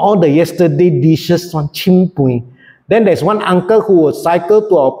 We put all the yesterday dishes on chimpui. Then there's one uncle who will cycle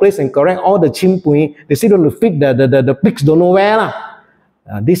to our place and correct all the chimpui. They say to feed the pigs don't know where.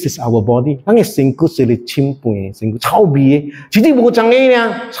 This is our body. That's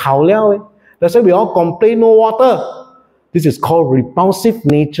why we all complain no water. This is called repulsive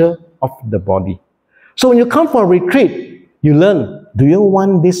nature of the body. So when you come for a retreat, you learn, do you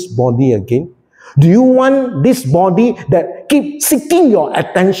want this body again? Do you want this body that keeps seeking your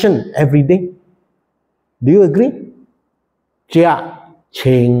attention every day? Do you agree? Jia,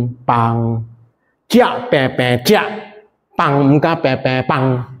 ching, pang. Jia, pe, pe, jia. Pang, mga, pe, pe,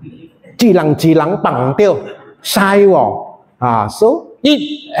 pang. Jilang, jilang, pang, teo. Sai, wo. So,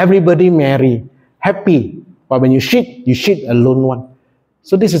 eat, everybody merry, happy. But when you shit alone one.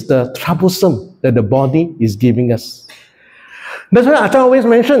 So this is the troublesome that the body is giving us. That's why Ajahn always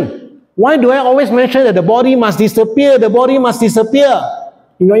mention. Why do I always mention that the body must disappear? The body must disappear.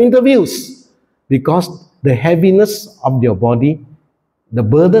 in your interviews, because the heaviness of your body, the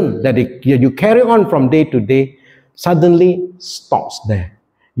burden that you carry on from day to day, suddenly stops there.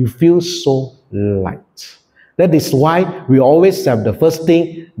 You feel so light. That is why we always have the first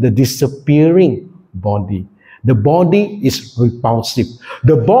thing, the disappearing body. The body is repulsive.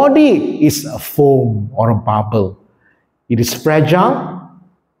 The body is a foam or a bubble. It is fragile.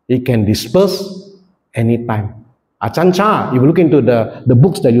 It can disperse anytime. Ajahn Chah, if you look into the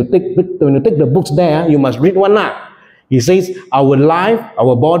books that you take, when you take the books there, you must read one now. He says, our life,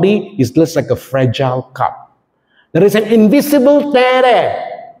 our body is just like a fragile cup. There is an invisible tear there.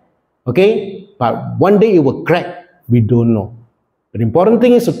 Okay? But one day it will crack. We don't know. The important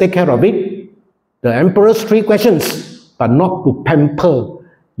thing is to take care of it. The emperor's 3 questions, but not to pamper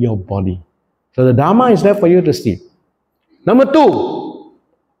your body. So the Dharma is there for you to see. Number 2,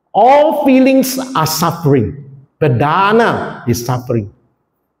 all feelings are suffering. The dana is suffering.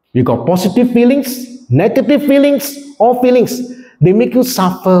 You got positive feelings, negative feelings, all feelings. They make you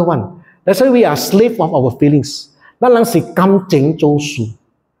suffer one. That's why we are slave of our feelings. That lang si kam cheng zhou su.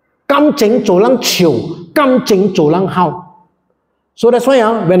 Kam cheng zhou lang qiu. Kam cheng zhou lang hao. So that's why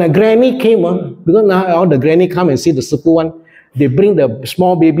when a granny came, because now all the granny come and see the Sifu one, they bring the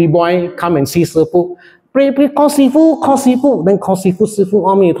small baby boy, come and see Sifu. Pray, call Sifu, call Sifu. Then call Sifu, Sifu,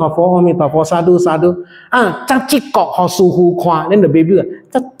 Ami Tafo, Sadhu, Sadhu. Chachik kok, ho su hu kwa. Then the baby,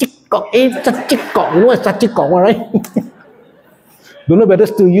 chachik kok, chachik kok. You know what's chachik kok, right? Don't know whether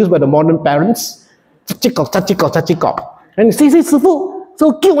still used by the modern parents. Chachik kok, chachik kok, chachik kok. And see, Sifu,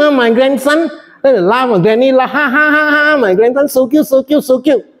 so cute, my grandson. Then the laugh, my granny laugh, ha ha ha ha, my grandson so cute, so cute, so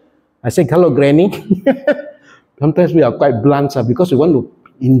cute. I say, hello, granny. Sometimes we are quite blunt because we want to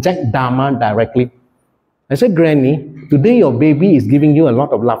inject Dharma directly. I said, granny, today your baby is giving you a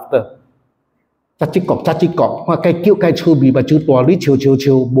lot of laughter. Chachikok, chachikok, kai cute, kai chubi, but you tuali, chiu, chiu,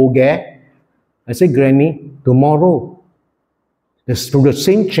 chiu, boge. I said, granny, tomorrow, through the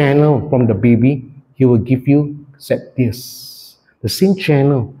same channel from the baby, he will give you sad tears. The same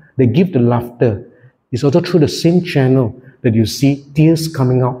channel. They give the laughter. It's also through the same channel that you see tears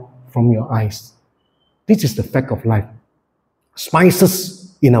coming out from your eyes. This is the fact of life.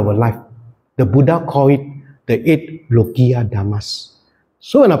 Spices in our life. The Buddha called it the 8 Lokiya Dhammas.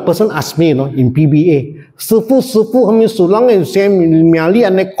 So when a person asks me, in PBA, Sifu, hami sulang sem miali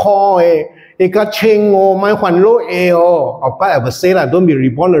ane ko eka cheng o mai huan lo of course I will say that don't be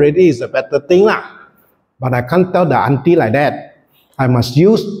reborn already is a better thing lah. But I can't tell the auntie like that. I must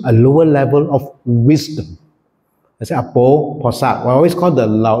use a lower level of wisdom. I say, Apo, Posat. I always call the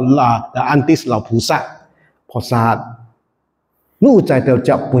aunties Lao Pusat. Posat. Nu zai teo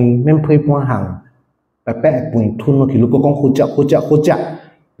chap pui, men pui puan hang. Pepe pui tun no kilu kong hujak.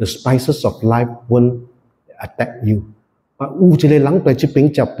 The spices of life won't attack you. But jile lang ple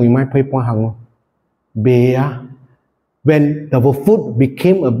chiping chap pui mai pui puan hang. Bea. When the food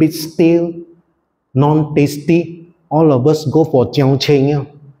became a bit stale, non-tasty, all of us go for jiao cheng.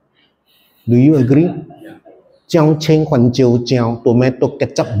 Do you agree? Jiao cheng huan jiao jiao, tomato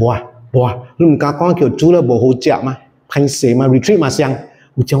ketchup boah. Lu ka kong kyo chu la bo ho jia ma, pain se ma, retreat ma xiang.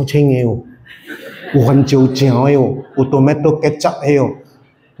 U jiao cheng eo. U huan jiao jiao eo. U tomato ketchup eo.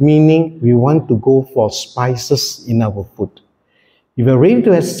 Meaning we want to go for spices in our food. If you're ready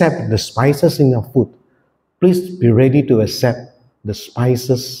to accept the spices in your food, please be ready to accept the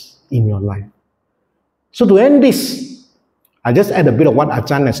spices in your life. So to end this, I just add a bit of what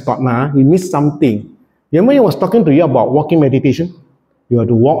Ajahn has taught now. You missed something. Remember he was talking to you about walking meditation? You have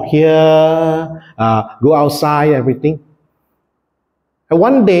to walk here, go outside, everything. And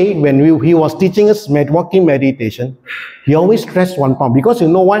one day when he was teaching us walking meditation, he always stressed one point. Because you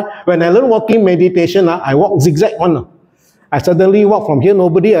know why? When I learn walking meditation, I walk zigzag one. I suddenly walk from here,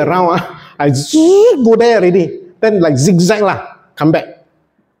 nobody around. I go there already. Then like zigzag come back.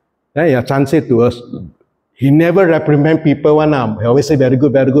 Then Ajahn said to us, he never reprimand people one. He always say very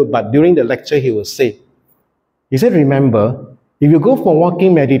good, very good. But during the lecture, he will say, he said, remember, if you go for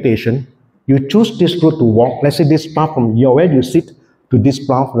walking meditation, you choose this route to walk. Let's say this path from where you sit to this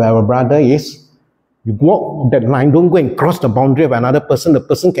path where our brother is. You walk that line. Don't go and cross the boundary of another person. The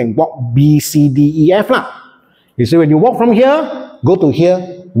person can walk B, C, D, E, F. He said, when you walk from here, go to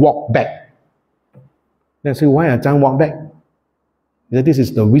here, walk back. Then say, why Ajahn walk back? He said, this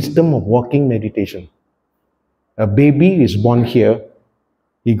is the wisdom of walking meditation. A baby is born here.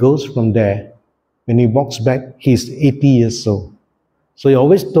 He goes from there. When he walks back, he's 80 years old. So he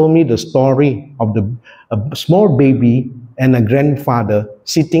always told me the story of a small baby and a grandfather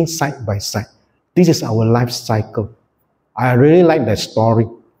sitting side by side. This is our life cycle. I really like that story.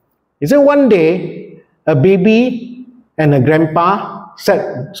 He said one day, a baby and a grandpa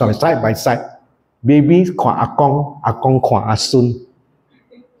side by side. Baby 看阿公，阿公看阿孙。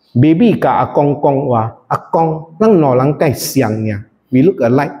Baby 甲阿公讲话，阿公，咱两人介像呀 ，we look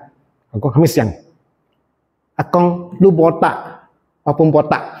alike。阿公，虾米像？阿公，你无答，我本无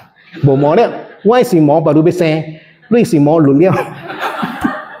答，无毛了。我是毛把你要生，你是毛乱了。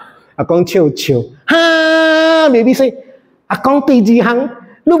阿公笑笑，哈 ，baby 说，阿公第二行，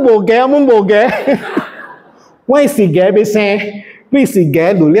你无嘅，我们无嘅。我是嘅要生，你是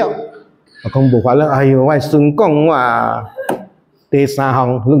嘅乱了。阿公无法了，哎呦，我孙讲话。第三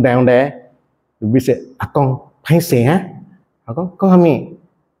行 look down there. We said, 阿公，歹勢啊？阿公講蝦米？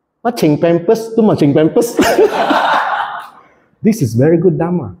我穿 pampers，都冇穿 pampers。This is very good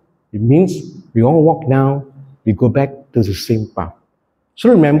Dharma. It means we all walk down, we go back to the same path. So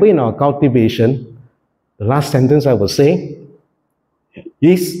remember in our cultivation, the last sentence I will say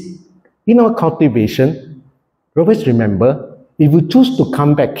is, in our cultivation, always remember, if you choose to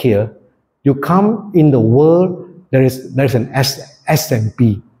come back here, you come in the world, there is an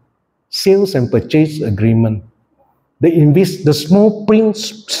S&P, sales and purchase agreement. The small print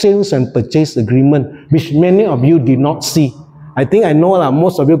sales and purchase agreement, which many of you did not see. I think I know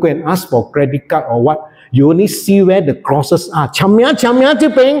most of you go and ask for credit card or what. You only see where the crosses are. 簽名這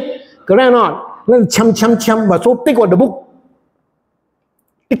邊 correct or not? 簽 but so take what the book.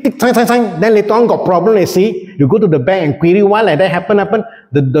 Tick, sign. Then later on got problem, you see. You go to the bank and query why like that happen.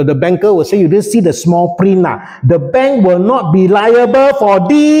 The banker will say you didn't see the small print. The bank will not be liable for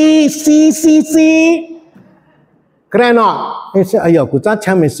DCCC. Correct or not? They say,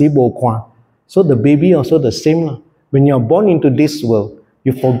 so the baby also the same. When you're born into this world,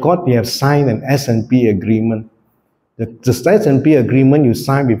 you forgot you have signed an S&P agreement. The S&P agreement you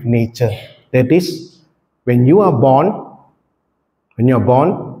sign with nature. That is, when you are born,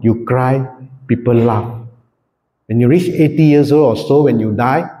 you cry, people laugh. When you reach 80 years old or so, when you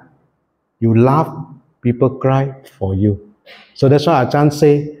die, you laugh, people cry for you. So that's why Ajahn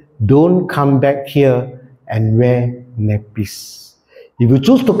say, don't come back here and wear nappies. If you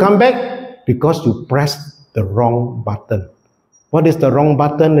choose to come back, because you press the wrong button. What is the wrong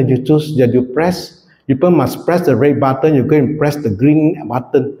button that you choose, that you press? People must press the red button, you go and press the green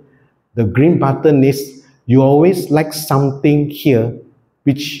button. The green button is, you always like something here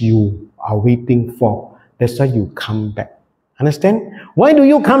which you are waiting for. That's why you come back. Understand? Why do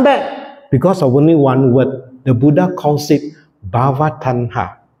you come back? Because of only one word. The Buddha calls it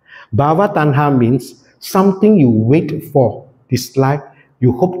bhavatanha. Bhavatanha means something you wait for this life,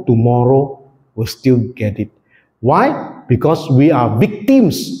 you hope tomorrow will still get it. Why? Because we are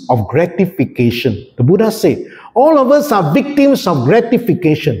victims of gratification. The Buddha said, all of us are victims of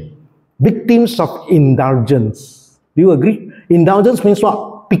gratification, victims of indulgence. Do you agree? Indulgence means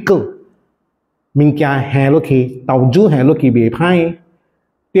what? Pickle. Mình kia hè lo khi, tàu du hè lo khi bề phai.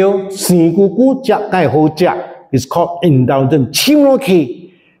 Tiêu xì gu gu chạc cái hồ chạc is called indulgence. Chim lo khi.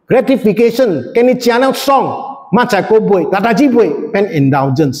 Gratification. Cái này chả nào xong. Mà chả cô bụi, ta ta chi bụi. Pen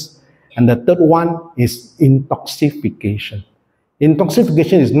indulgence. And the third one is intoxication.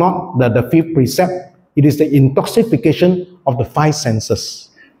 Intoxication is not the fifth precept. It is the intoxication of the five senses.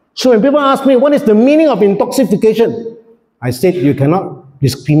 So when people ask me, what is the meaning of intoxication? I said, you cannot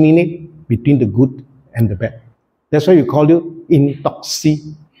discriminate between the good and the bad. That's why you call it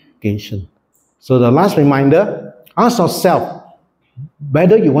intoxication. So the last reminder, ask yourself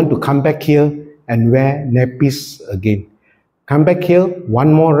whether you want to come back here and wear nappies again. Come back here,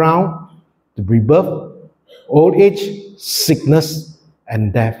 one more round, the rebirth, old age, sickness,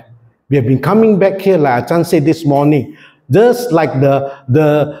 and death. We have been coming back here, like Ajahn said this morning, just like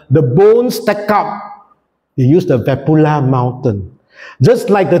the bones stack up. They use the Vapula mountain. Just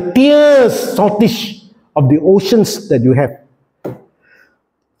like the tears, saltish of the oceans that you have.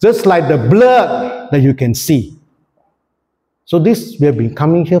 Just like the blood that you can see. So this, we have been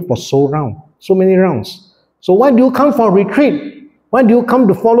coming here for so many rounds. So why do you come for a retreat? Why do you come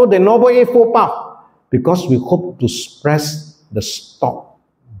to follow the Noble Eightfold Path? Because we hope to press the stop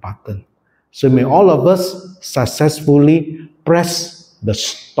button. So may all of us successfully press the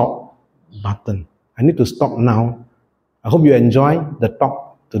stop button. I need to stop now. I hope you enjoy the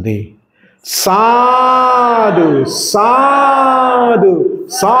talk today. Sadhu, sadhu,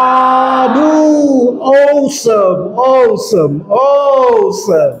 sadhu. Awesome, awesome,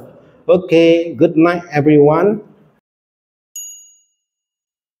 awesome. Okay, good night everyone.